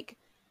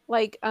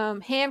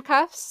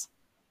handcuffs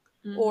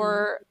mhm.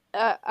 or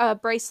a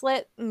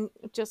bracelet,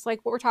 just like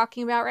what we're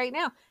talking about right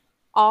now.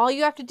 All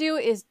you have to do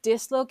is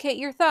dislocate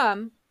your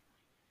thumb,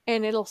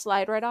 and it'll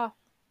slide right off.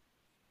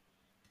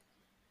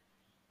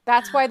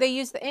 That's why they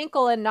use the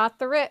ankle and not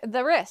the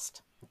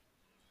wrist.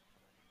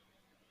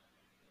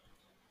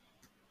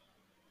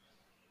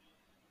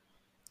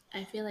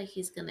 I feel like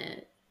he's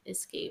gonna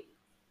escape.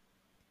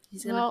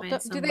 He's gonna Well,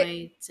 find some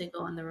way to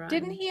go on the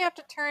didn't run. he have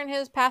to turn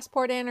his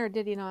passport in, or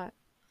did he not?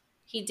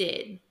 He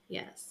did,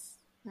 yes.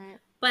 Right.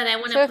 But I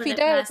So wouldn't if put he it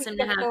does, past he's him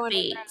to gonna have go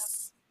underground.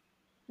 fakes.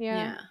 Yeah.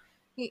 Yeah.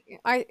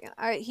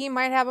 He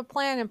might have a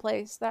plan in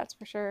place. That's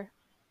for sure.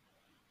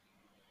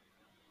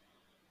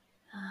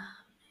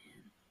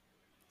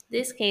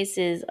 This case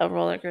is a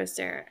roller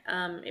coaster.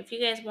 If you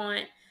guys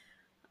want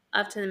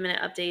up to the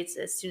minute updates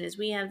as soon as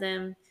we have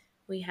them,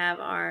 we have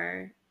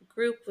our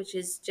group, which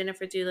is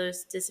Jennifer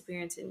Dulos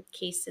Disappearance and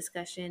Case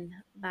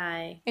Discussion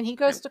by And he Crime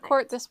goes to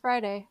court Connect. this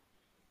Friday.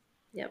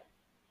 Yep.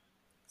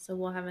 So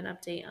we'll have an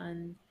update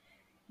on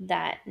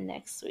that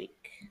next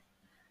week.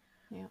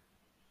 Yeah.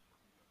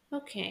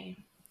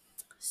 Okay.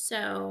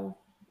 So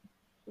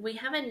we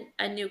have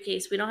a new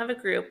case. We don't have a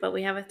group, but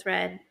we have a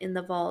thread in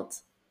the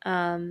vault.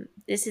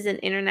 This is an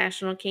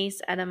international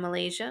case out of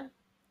Malaysia.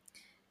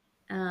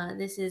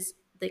 This is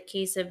the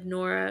case of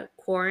Nora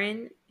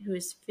Quarren, who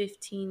is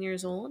 15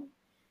 years old.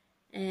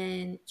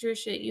 And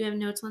Trisha, you have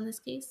notes on this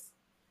case?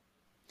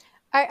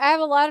 I have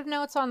a lot of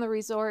notes on the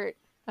resort.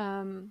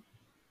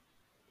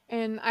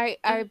 And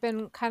Go. I've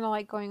been kind of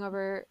like going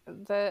over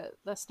the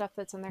stuff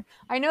that's in there.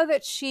 I know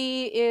that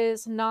she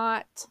is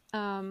not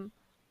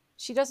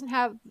she doesn't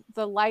have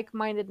the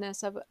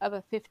like-mindedness of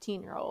a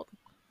 15-year-old.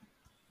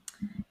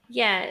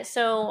 Yeah,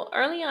 so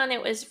early on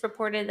it was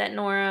reported that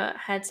Nora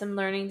had some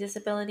learning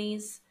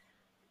disabilities.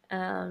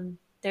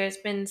 There's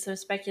been some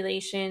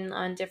speculation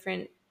on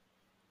different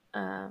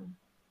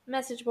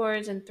message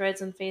boards and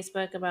threads on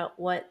Facebook about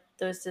what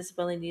those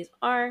disabilities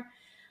are,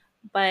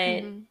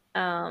 but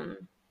Mm-hmm.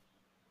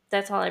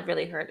 that's all I've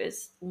really heard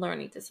is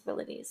learning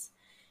disabilities.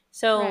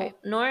 So Right.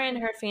 Nora and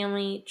her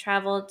family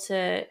traveled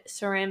to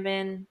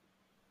Seremban,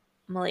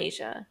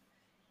 Malaysia.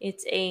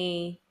 It's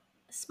a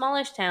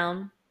smallish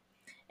town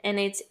and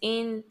it's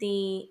in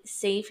the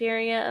safe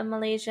area of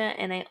Malaysia.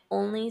 And I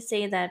only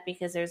say that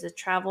because there's a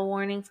travel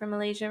warning for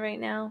Malaysia right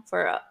now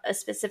for a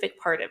specific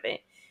part of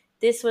it.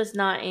 This was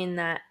not in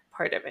that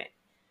part of it.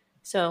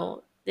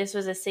 So this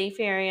was a safe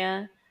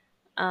area.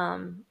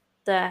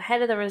 The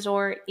head of the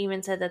resort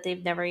even said that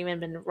they've never even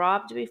been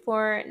robbed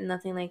before.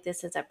 Nothing like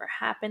this has ever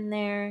happened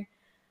there.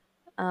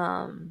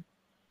 Um,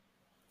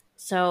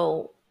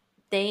 so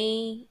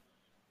they,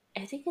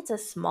 I think it's a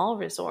small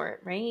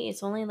resort, right?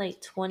 It's only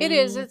like It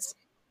is. 20, It's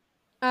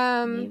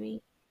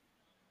maybe.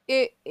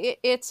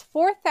 it's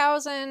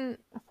 4,000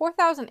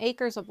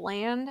 acres of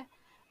land,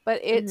 but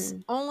it's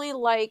Mm-hmm. only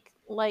like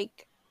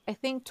I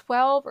think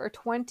 12 or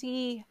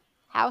 20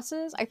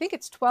 houses. I think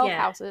it's 12 Yeah,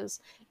 houses,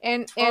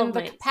 and 12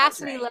 the sounds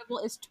capacity right. level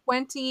is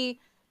 20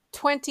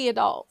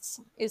 adults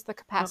is the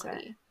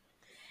Okay. capacity.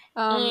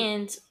 Um,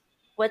 And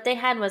what they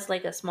had was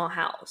like a small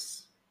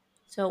house.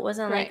 So it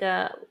wasn't right.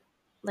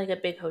 like a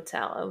big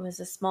hotel. It was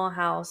a small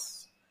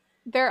house.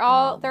 They're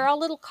all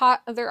little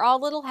they're all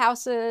little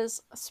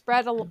houses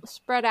spread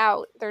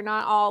out. They're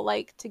not all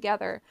like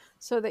together,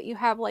 so that you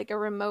have like a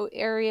remote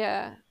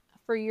area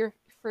for your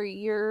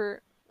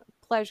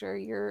pleasure,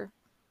 your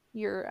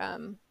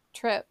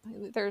trip.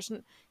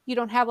 You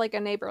don't have like a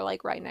neighbor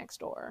like right next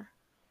door.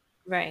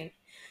 Right.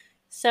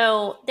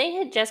 So they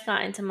had just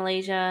gotten to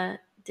Malaysia.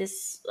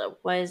 this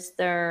was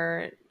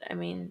their,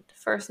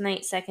 first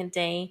night, second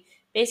day.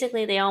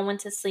 Basically, they all went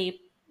to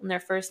sleep on their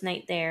first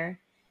night there.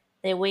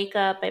 They wake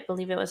up, I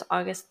believe it was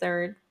August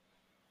 3rd,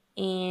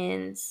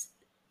 and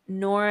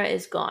Nora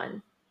is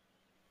gone.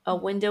 A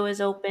window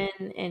is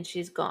open and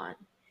she's gone.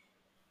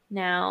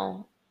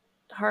 Now,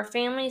 her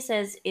family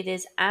says it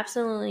is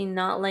absolutely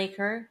not like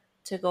her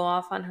to go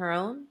off on her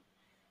own.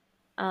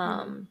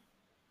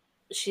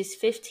 She's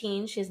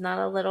 15. She's not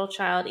a little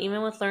child.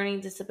 Even with learning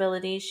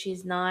disabilities,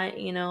 she's not,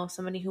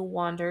 somebody who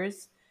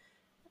wanders.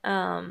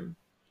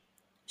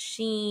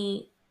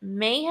 She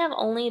may have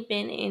only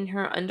been in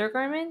her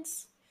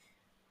undergarments,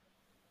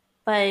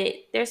 but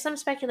there's some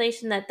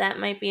speculation that that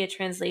might be a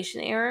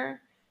translation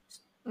error.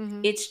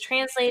 It's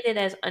translated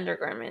as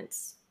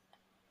undergarments,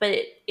 but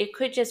it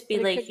could just be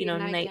But it like, could be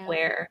nightgown.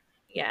 nightwear.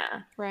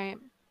 Yeah. Right.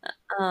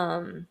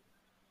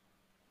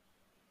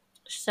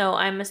 So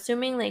I'm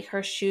assuming like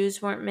her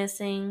shoes weren't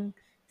missing,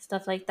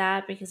 stuff like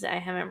that, because I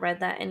haven't read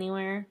that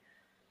anywhere.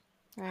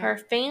 Right. Her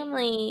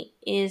family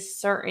is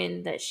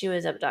certain that she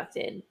was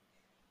abducted.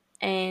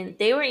 And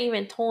they were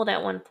even told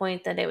at one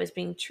point that it was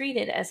being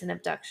treated as an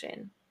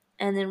abduction.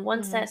 And then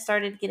once that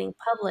started getting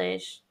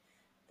published,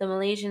 the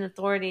Malaysian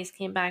authorities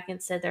came back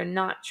and said they're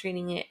not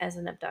treating it as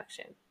an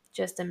abduction,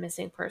 just a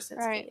missing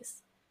persons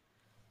case.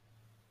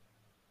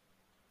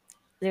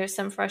 There's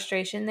some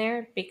frustration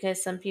there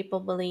because some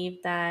people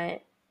believe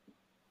that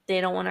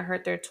they don't want to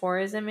hurt their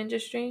tourism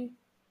industry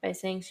by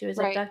saying she was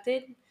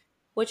abducted,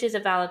 which is a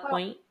valid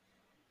point.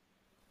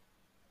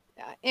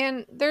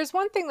 And there's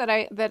one thing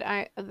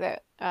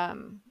that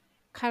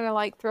kind of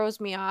like throws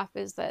me off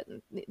is that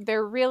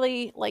they're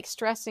really like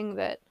stressing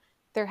that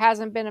there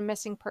hasn't been a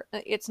missing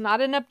it's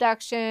not an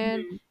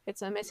abduction,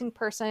 it's a missing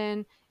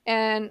person.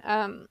 And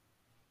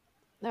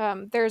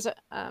there's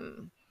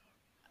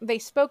they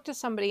spoke to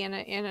somebody in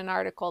an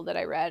article that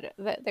I read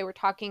that they were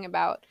talking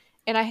about,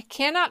 and I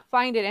cannot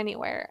find it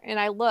anywhere. And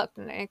I looked,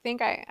 and I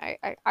think I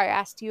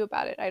asked you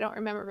about it. I don't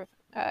remember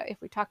if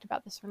we talked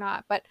about this or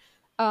not, but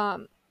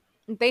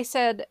they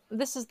said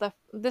this is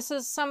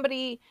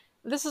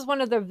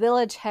one of the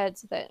village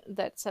heads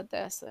that said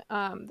this,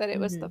 that it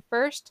was the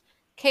first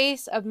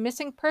case of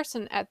missing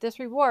person at this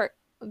resort,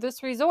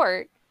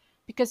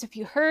 because if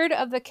you heard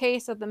of the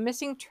case of the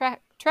missing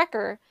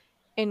trekker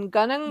in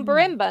Gunung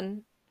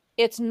Beremban,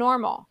 it's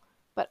normal.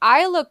 But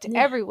I looked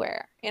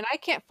everywhere, and I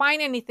can't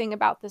find anything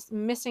about this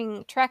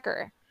missing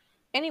trekker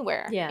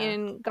anywhere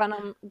in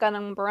Gunung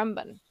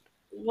Beremban.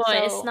 Well, so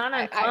it's not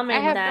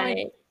uncommon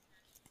that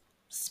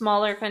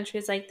smaller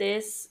countries like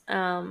this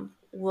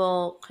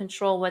will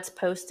control what's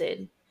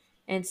posted.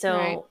 And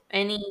so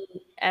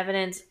any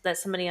evidence that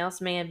somebody else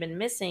may have been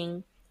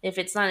missing, if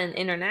it's not an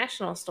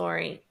international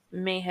story,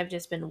 may have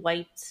just been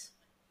wiped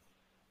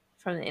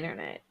from the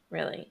internet,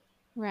 really.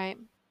 Right.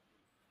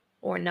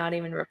 Or not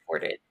even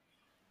reported.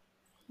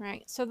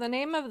 Right. So the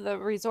name of the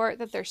resort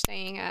that they're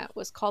staying at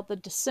was called the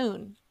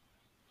Dusun.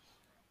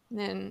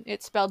 And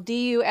it's spelled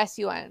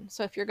D-U-S-U-N.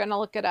 So if you're going to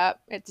look it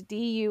up, it's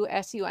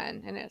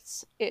D-U-S-U-N, and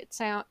it's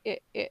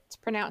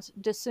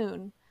pronounced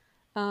Dusun.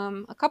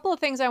 A couple of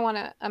things I want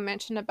to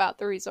mention about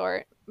the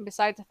resort,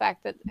 besides the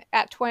fact that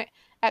at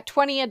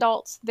 20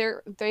 adults,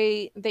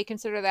 they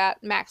consider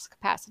that max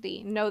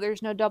capacity. No,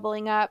 there's no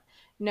doubling up.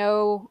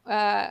 No,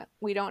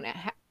 we don't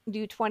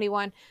do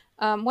 21.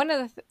 One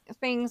of the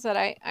things that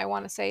I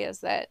want to say is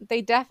that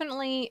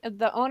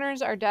the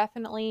owners are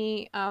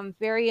definitely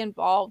very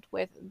involved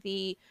with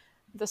the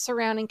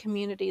surrounding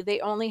community. They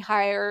only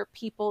hire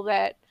people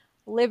that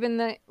live in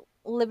the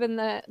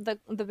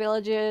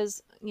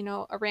villages,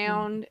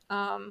 around.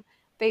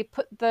 They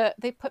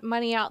put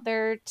money out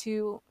there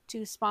to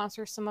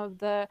sponsor some of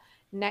the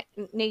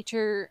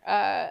nature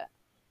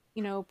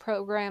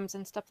programs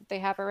and stuff that they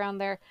have around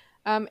there.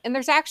 And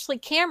there's actually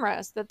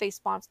cameras that they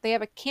sponsor. They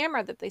have a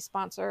camera that they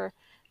sponsor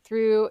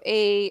through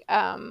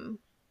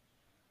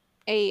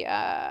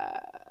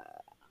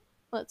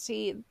let's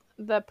see,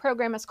 the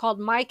program is called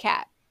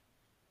MyCat.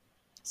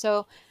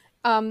 So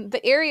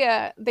the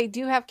area, they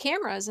do have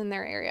cameras in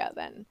their area.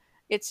 Then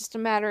it's just a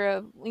matter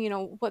of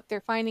what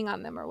they're finding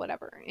on them or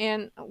whatever.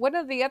 And one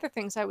of the other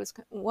things I was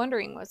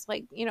wondering was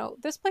like,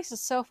 this place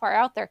is so far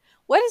out there.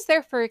 What is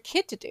there for a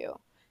kid to do?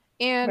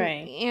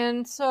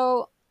 And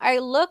so I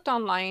looked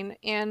online,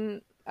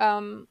 and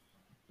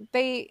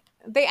they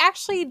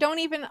actually don't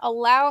even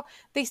allow,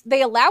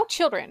 they allow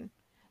children,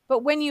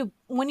 but when you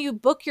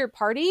book your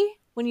party,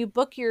 when you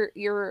book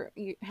your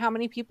how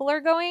many people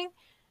are going,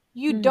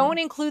 you don't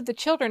include the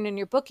children in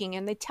your booking,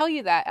 and they tell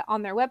you that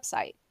on their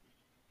website.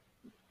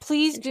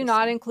 Please do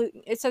not include.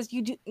 It says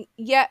you do.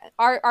 Yeah,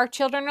 are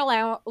children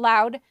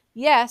allowed?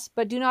 Yes,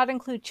 but do not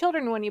include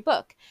children when you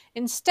book.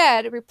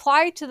 Instead,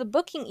 reply to the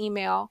booking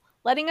email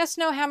letting us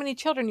know how many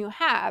children you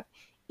have.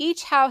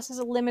 Each house is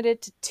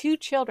limited to 2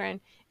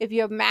 children if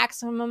you have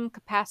maximum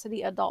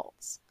capacity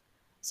adults.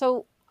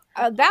 So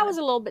that was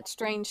a little bit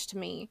strange to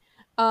me.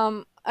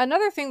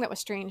 Another thing that was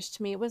strange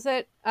to me was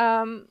that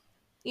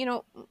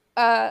they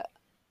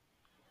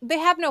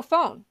have no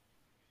phone.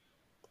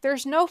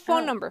 There's no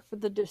phone number for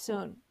the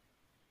Dusun.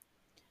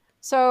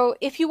 So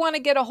if you want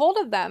to get a hold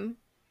of them,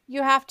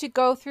 you have to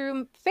go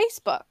through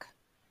Facebook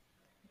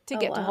to Oh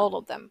get to wow. hold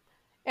of them.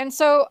 And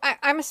so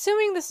I'm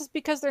assuming this is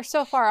because they're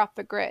so far off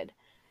the grid.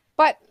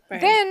 But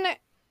Right. then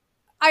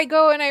I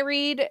go and I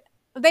read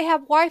they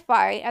have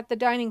Wi-Fi at the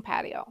dining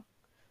patio.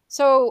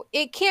 So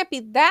it can't be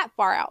that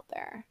far out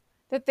there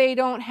that they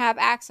don't have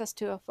access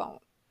to a phone.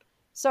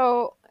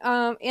 So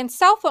in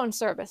cell phone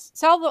service,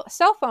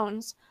 cell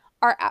phones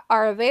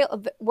are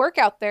available work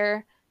out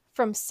there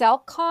from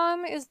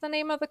Cellcom is the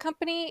name of the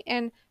company,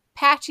 and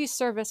patchy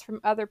service from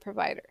other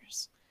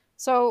providers.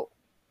 So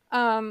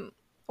um,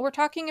 we're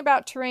talking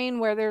about terrain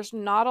where there's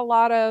not a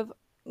lot of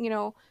you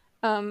know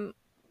um,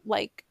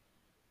 like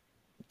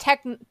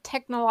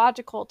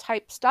technological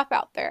type stuff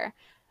out there.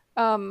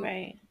 Um,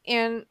 Right.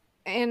 and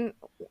and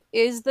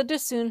is the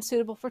Dasoon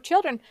suitable for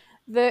children?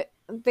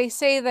 They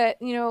say that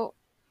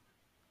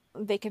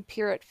they can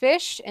peer at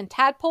fish and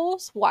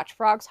tadpoles, watch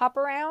frogs hop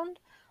around,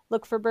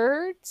 look for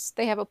birds.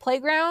 They have a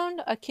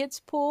playground, a kids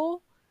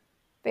pool.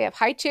 They have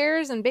high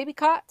chairs and baby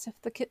cots if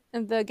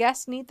the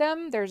guests need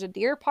them. There's a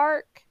deer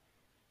park.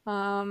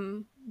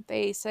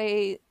 They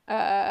say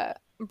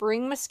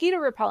bring mosquito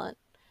repellent.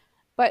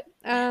 But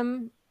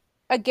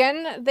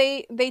again,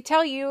 they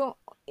tell you,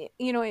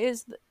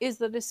 is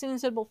the Dasoon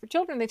suitable for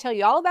children? They tell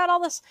you all about all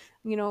this.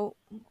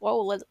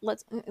 Well,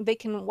 let's they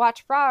can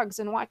watch frogs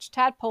and watch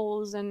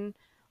tadpoles and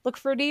look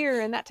for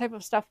deer and that type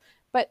of stuff.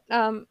 But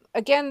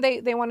again,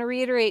 they want to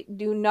reiterate: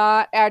 do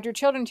not add your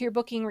children to your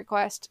booking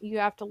request. You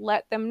have to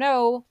let them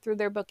know through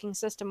their booking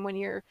system when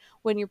your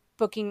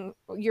booking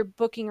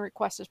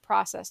request is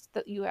processed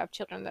that you have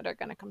children that are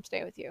going to come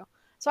stay with you.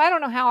 So I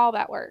don't know how all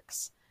that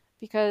works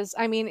because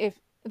I mean, if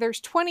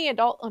there's 20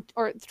 adult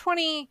or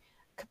 20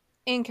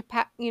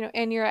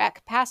 and you're at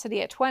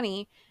capacity at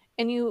 20,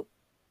 and you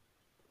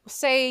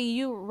say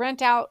you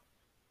rent out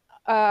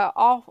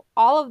all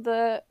of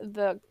the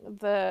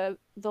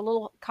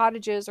little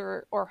cottages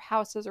or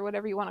houses or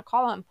whatever you want to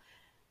call them,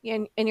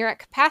 and you're at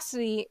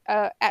capacity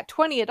at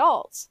 20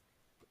 adults,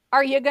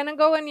 are you gonna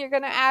go and you're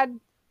gonna add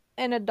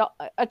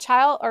a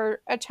child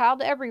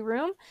to every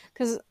room?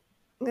 Because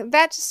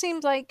that just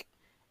seems like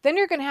then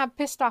you're gonna have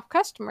pissed off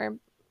customer.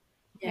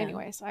 Yeah.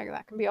 Anyways,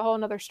 that can be a whole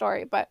nother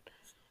story. But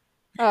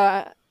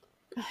uh,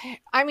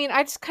 I mean,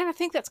 I just kind of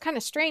think that's kind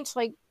of strange.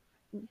 Like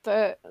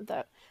the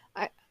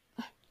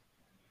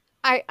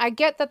I, I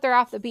get that they're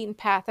off the beaten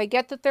path. I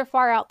get that they're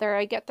far out there.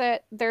 I get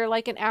that they're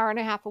like an hour and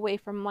a half away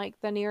from like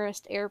the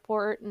nearest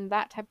airport and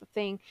that type of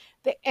thing.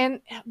 And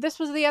this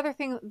was the other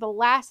thing. The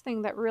last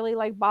thing that really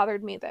like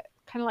bothered me that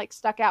kind of like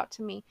stuck out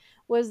to me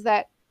was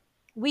that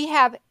we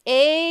have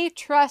a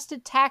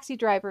trusted taxi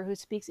driver who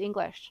speaks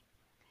English,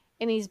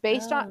 and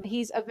Oh.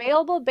 he's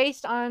available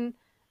based on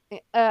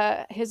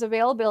his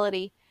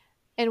availability,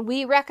 and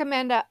we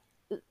recommend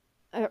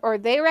or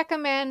they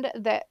recommend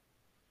that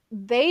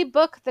they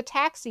book the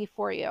taxi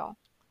for you,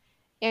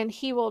 and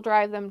he will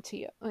drive them to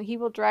you. He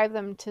will drive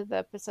them to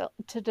the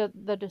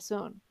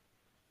Dasoon.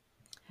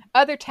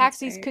 Other That's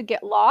taxis very could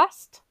get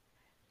lost.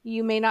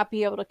 You may not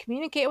be able to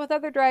communicate with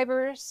other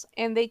drivers,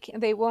 and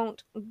they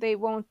won't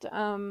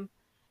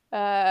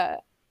uh,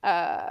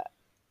 uh,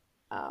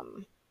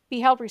 um, be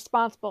held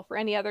responsible for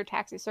any other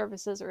taxi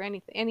services or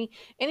any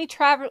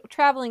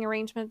traveling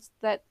arrangements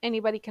that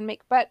anybody can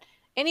make. But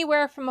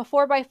anywhere from a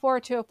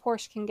 4x4 to a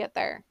Porsche can get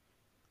there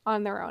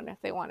on their own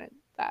if they wanted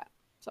that.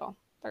 So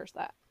there's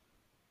that.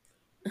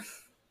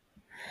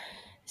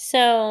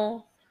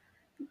 so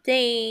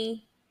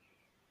they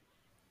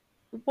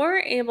were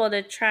able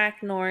to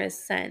track Nora's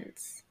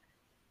scents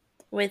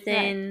Right.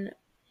 within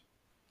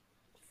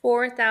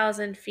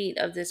 4,000 feet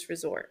of this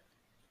resort.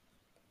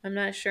 I'm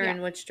not sure Yeah.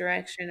 in which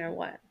direction or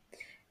what.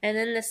 And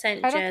then the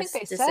scent I don't think they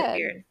just said.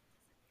 disappeared.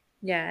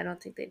 Yeah, I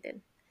don't think they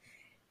did.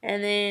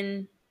 And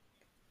then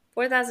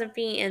 4,000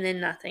 feet and then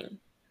nothing.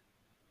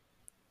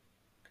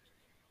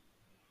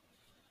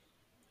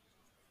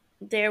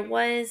 There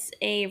was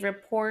a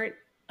report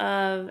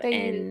of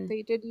an,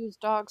 They did use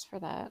dogs for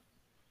that.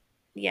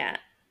 yeah,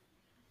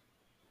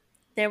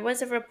 there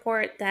was a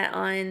report that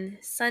on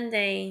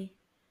Sunday,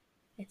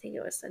 I think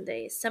it was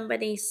Sunday,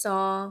 somebody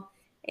saw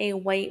a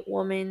white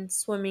woman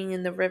swimming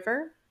in the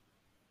river.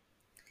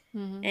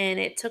 Hmm. And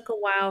it took a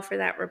while for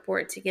that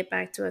report to get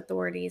back to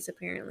authorities,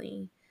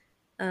 apparently.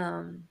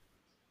 Um,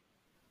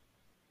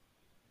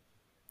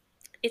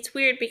 it's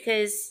weird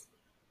because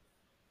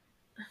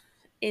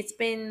it's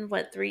been,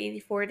 what, 3,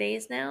 4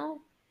 days now?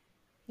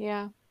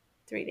 Yeah.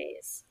 3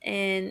 days.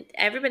 And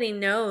everybody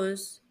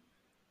knows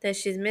that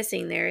she's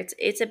missing there.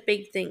 It's a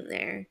big thing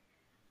there.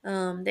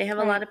 They have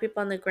a lot Right. of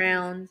people on the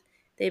ground.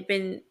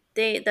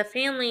 The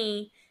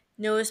family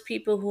knows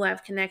people who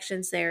have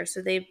connections there,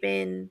 so they've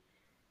been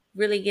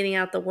really getting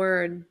out the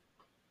word.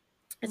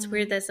 It's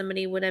weird Hmm. that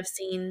somebody would have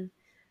seen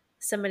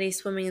somebody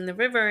swimming in the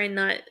river and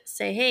not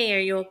say, "Hey, are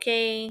you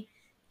okay? Do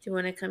you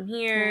want to come Right.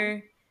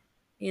 here?"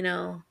 You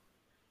know,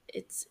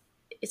 it's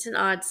it's an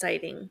odd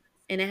sighting,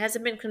 and it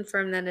hasn't been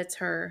confirmed that it's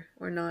her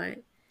or not.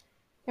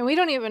 And we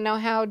don't even know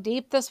how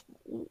deep this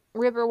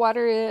river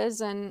water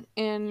is, and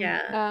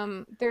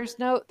Yeah. there's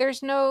no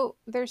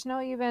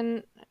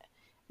even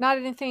not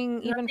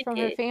anything I don't even think from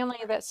her it. family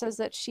that says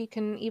that she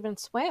can even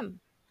swim,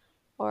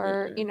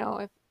 or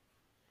Mm-mm. if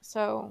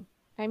so.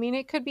 I mean,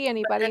 it could be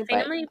But the anybody,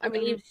 but family I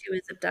mean, believes she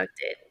was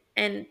abducted,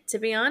 and to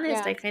be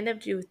honest, yeah, I kind of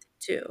do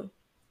too.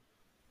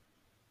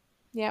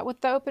 yeah.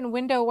 With the open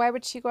window, why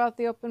would she go out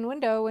the open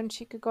window when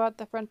she could go out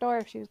the front door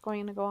if she was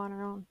going to go on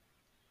her own?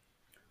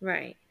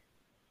 Right.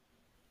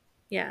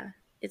 Yeah.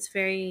 It's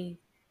very.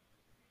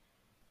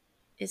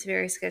 It's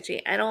very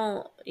sketchy. I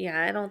don't.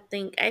 Yeah. I don't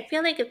think. I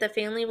feel like if the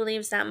family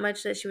believes that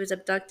much that she was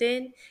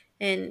abducted,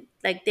 and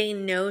like they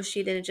know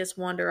she didn't just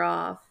wander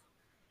off,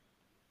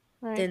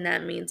 Right? then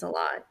that means a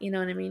lot. You know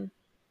what I mean?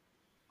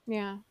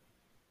 Yeah.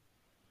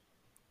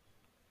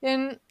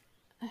 And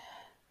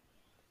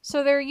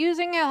so they're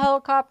using a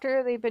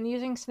helicopter. They've been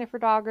using sniffer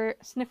doggers.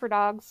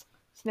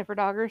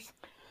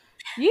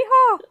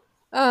 Yeehaw!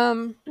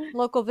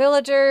 Local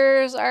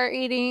villagers are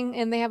eating,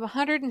 and they have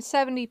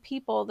 170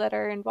 people that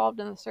are involved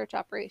in the search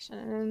operation,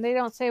 and they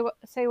don't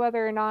say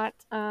whether or not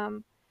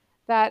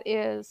that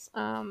is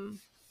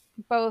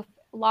both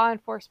law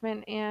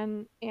enforcement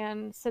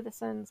and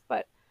citizens,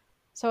 but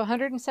so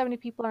 170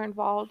 people are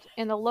involved,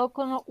 and the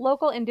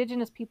local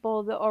indigenous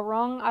people, the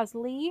Orang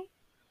Asli,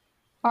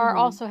 are Mm-hmm.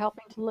 also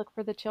helping to look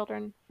for the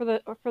children for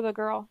the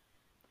girl.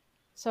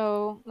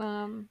 So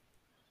And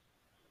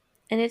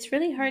it's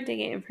really hard to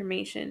get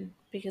information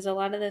because a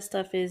lot of this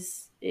stuff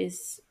is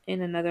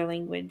in another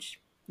language,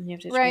 and you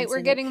have to right,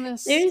 we're translate it. getting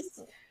this.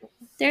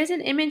 There's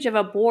an image of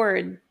a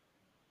board.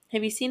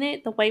 Have you seen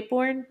it? The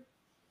whiteboard.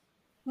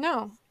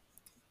 No.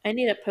 I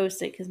need to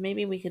post it because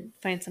maybe we could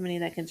find somebody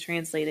that can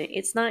translate it.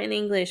 It's not in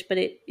English, but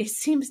it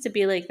seems to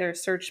be like their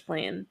search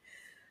plan.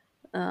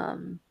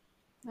 Um,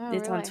 Oh,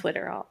 it's on really?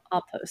 Twitter.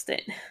 I'll post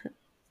it.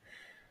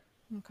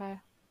 Okay.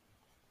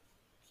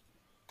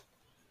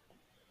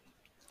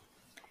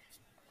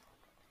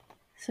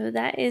 So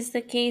that is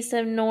the case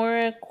of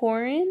Nora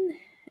Corin.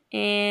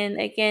 And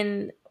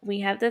again, we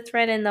have the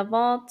thread in the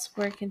vault.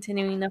 We're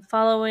continuing to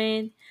follow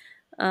it.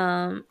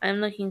 I'm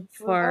looking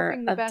We're for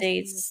hoping the best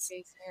in this updates.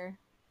 case here.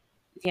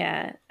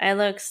 Yeah, I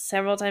look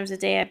several times a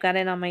day. I've got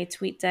it on my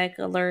TweetDeck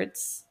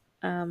alerts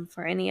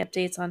for any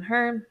updates on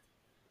her.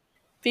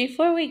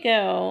 Before we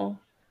go,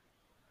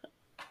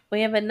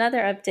 we have another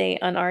update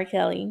on R.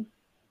 Kelly.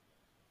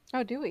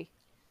 Oh, do we?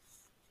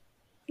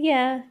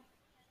 Yeah,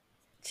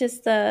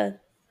 just the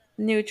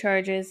new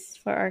charges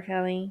for R.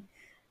 Kelly.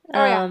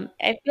 Oh, yeah.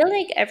 I feel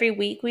like every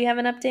week we have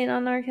an update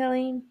on R.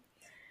 Kelly,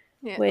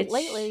 Yeah,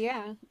 lately, which,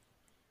 yeah.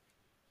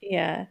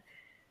 yeah.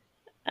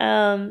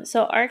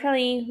 So R.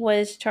 Kelly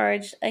was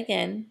charged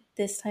again,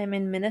 this time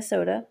in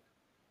Minnesota,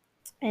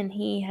 and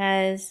he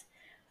has,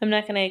 I'm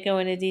not going to go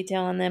into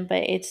detail on them,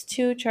 but it's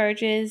two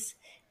charges,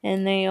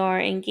 and they are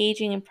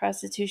engaging in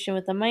prostitution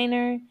with a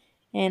minor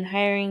and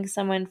hiring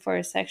someone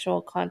for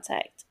sexual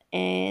contact.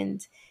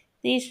 And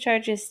these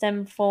charges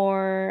stem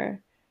from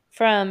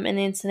an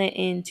incident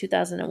in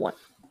 2001.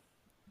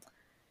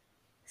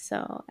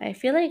 So I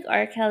feel like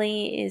R.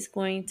 Kelly is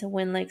going to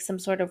win like some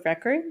sort of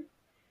record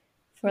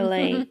for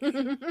like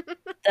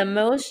the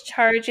most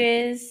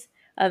charges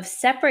of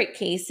separate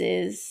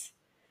cases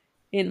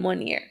in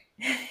 1 year.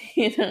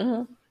 you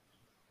know?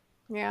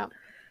 Yeah.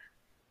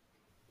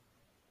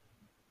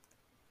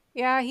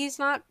 Yeah, he's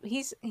not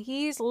he's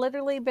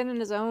literally been in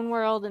his own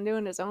world and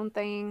doing his own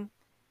thing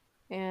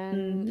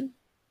and Hmm.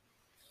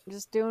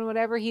 just doing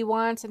whatever he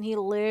wants, and he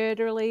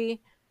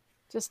literally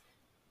just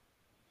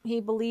he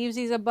believes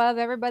he's above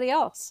everybody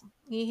else.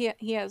 He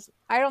has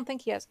I don't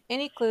think he has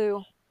any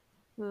clue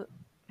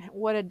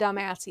what a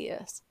dumbass he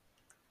is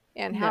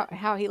and No.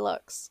 how he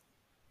looks.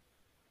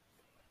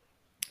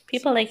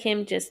 People So, like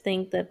him just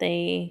think that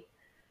they're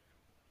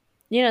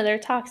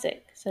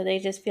toxic. So they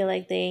just feel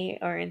like they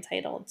are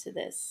entitled to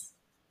this.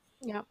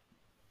 yeah.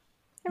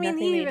 I mean,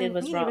 Nothing they did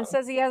was he even wrong.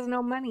 says he has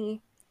no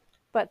money,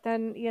 but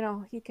then,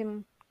 he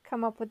can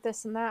come up with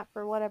this and that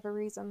for whatever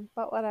reason,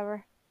 but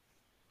whatever.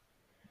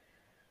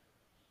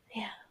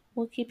 Yeah.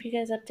 We'll keep you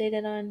guys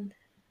updated on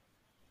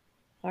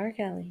R.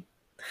 Kelly.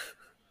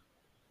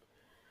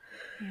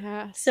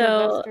 Yeah, So,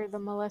 Sylvester the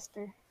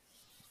molester.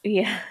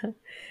 yeah.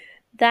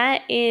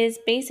 That is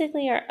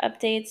basically our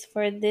updates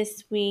for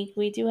this week.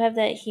 We do have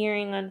that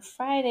hearing on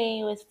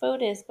Friday with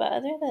FOTUS, but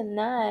other than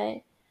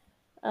that,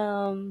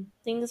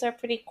 things are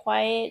pretty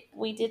quiet.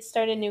 We did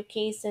start a new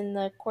case in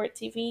the Court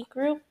TV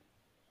group.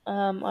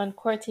 On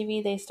Court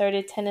TV, they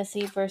started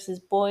Tennessee versus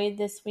Boyd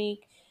this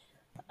week.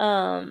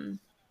 Um,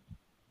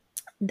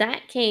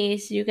 that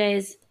case, you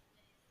guys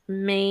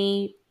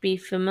may be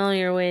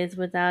familiar with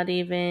without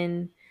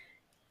even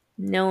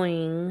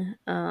knowing.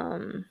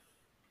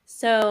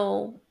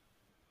 So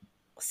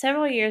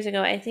several years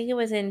ago, I think it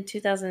was in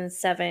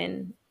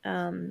 2007,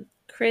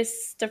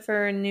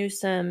 Christopher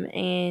Newsom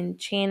and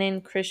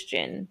Channon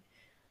Christian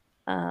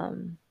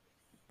um,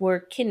 were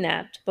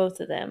kidnapped, both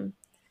of them,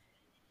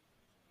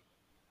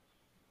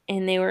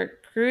 and they were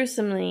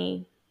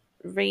gruesomely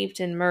raped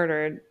and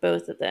murdered,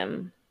 both of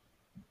them.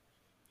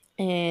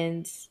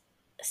 and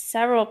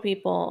several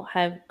people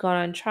have gone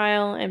on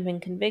trial and been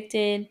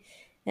convicted.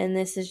 And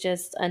this is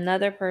just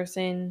another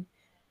person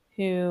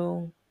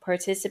who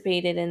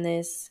participated in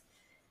this.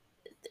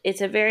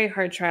 It's a very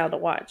hard trial to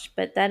watch,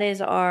 but that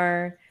is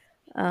our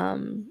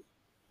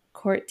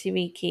court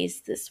TV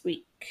case this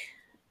week,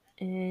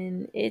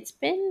 and it's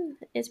been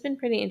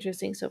pretty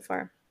interesting so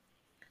far.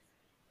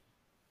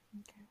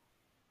 Okay.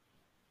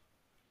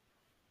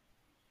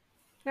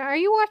 Now, are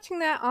you watching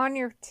that on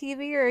your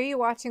TV, or are you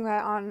watching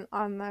that on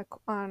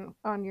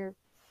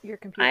your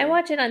computer? I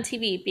watch it on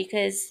TV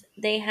because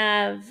they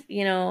have,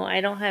 I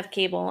don't have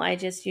cable. I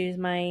just use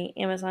my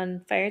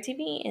Amazon Fire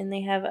TV, and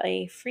they have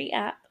a free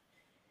app.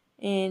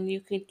 And you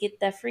could get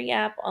that free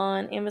app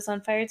on Amazon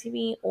Fire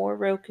TV or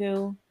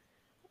Roku.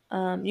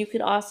 You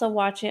could also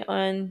watch it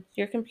on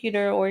your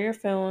computer or your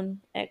phone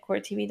at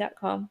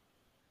courttv.com.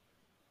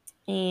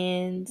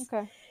 And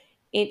Okay.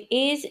 it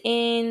is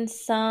in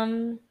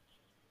some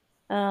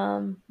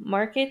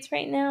markets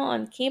right now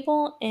on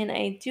cable. And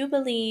I do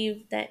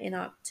believe that in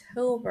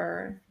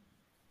October,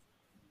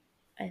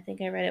 I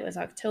think I read it was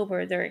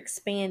October, they're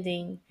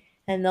expanding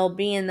and they'll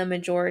be in the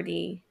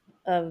majority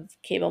of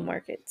cable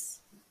markets.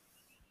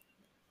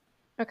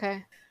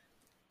 Okay.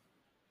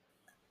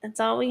 That's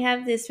all we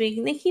have this week.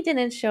 Nikki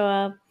didn't show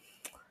up.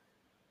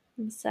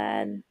 I'm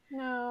sad.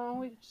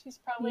 No, she's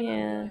probably not Yeah,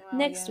 feeling well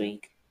next yet.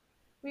 week.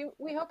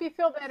 We hope you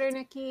feel better,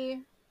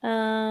 Nikki.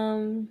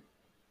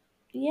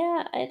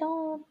 Yeah, I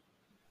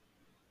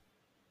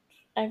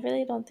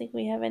really don't think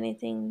we have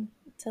anything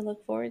to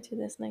look forward to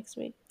this next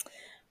week.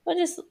 We'll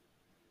just,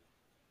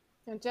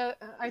 And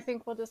I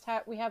think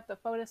we have the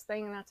FOTUS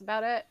thing, and that's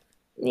about it.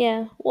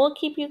 yeah, we'll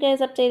keep you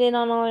guys updated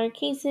on all our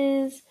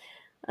cases.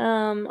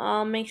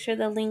 I'll make sure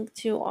the link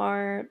to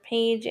our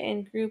page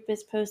and group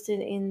is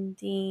posted in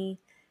the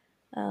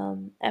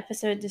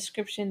episode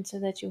description so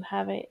that you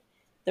have it,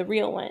 the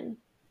real one.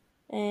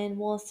 And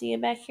we'll see you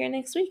back here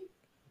next week.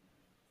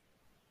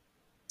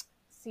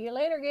 See you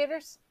later,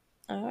 Gators.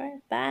 All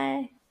right,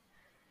 bye.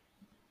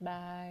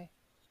 Bye.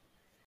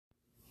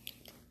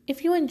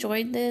 If you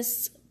enjoyed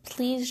this,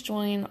 please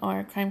join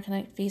our Crime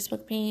Connect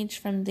Facebook page.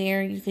 From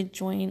there, you could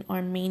join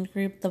our main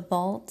group, The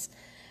Vault.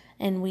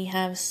 And we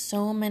have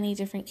so many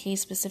different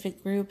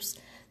case-specific groups.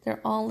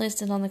 They're all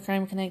listed on the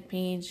Crime Connect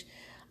page.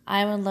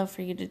 I would love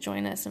for you to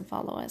join us and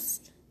follow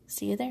us.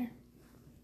 See you there.